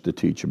so much to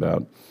teach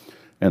about.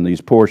 And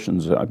these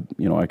portions, I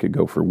could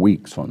go for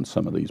weeks on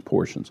some of these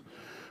portions.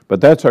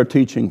 But that's our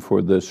teaching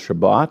for this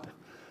Shabbat.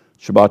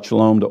 Shabbat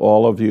Shalom to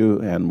all of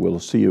you, and we'll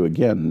see you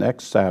again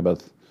next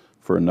Sabbath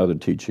for another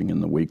teaching in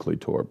the weekly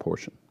Torah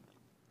portion.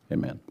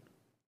 Amen.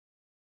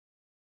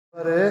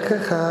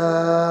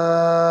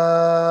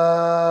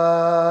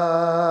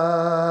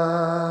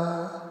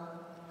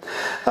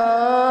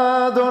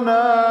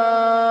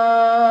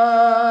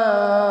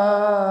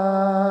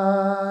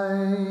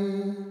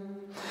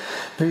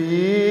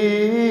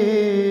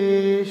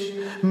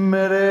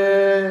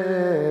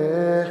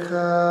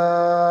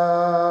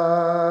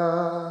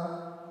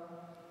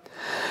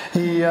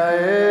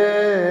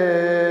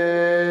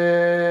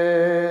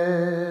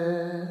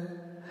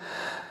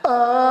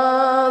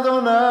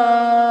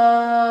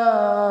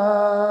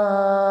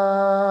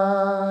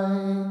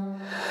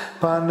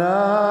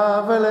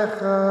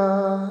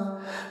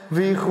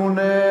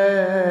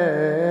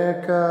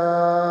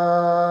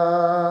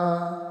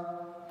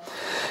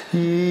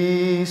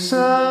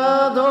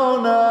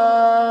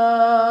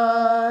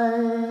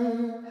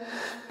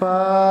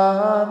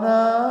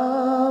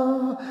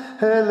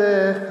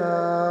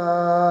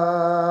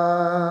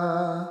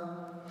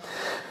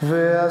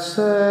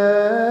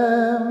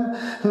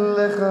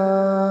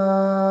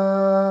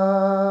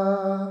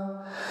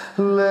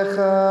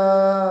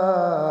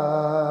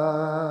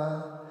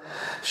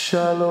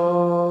 Shalom.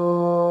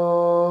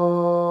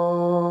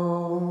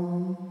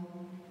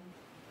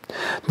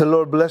 The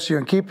Lord bless you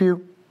and keep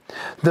you.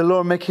 The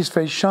Lord make his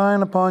face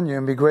shine upon you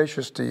and be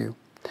gracious to you.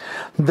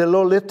 The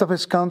Lord lift up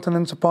his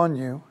countenance upon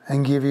you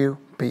and give you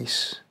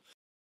peace.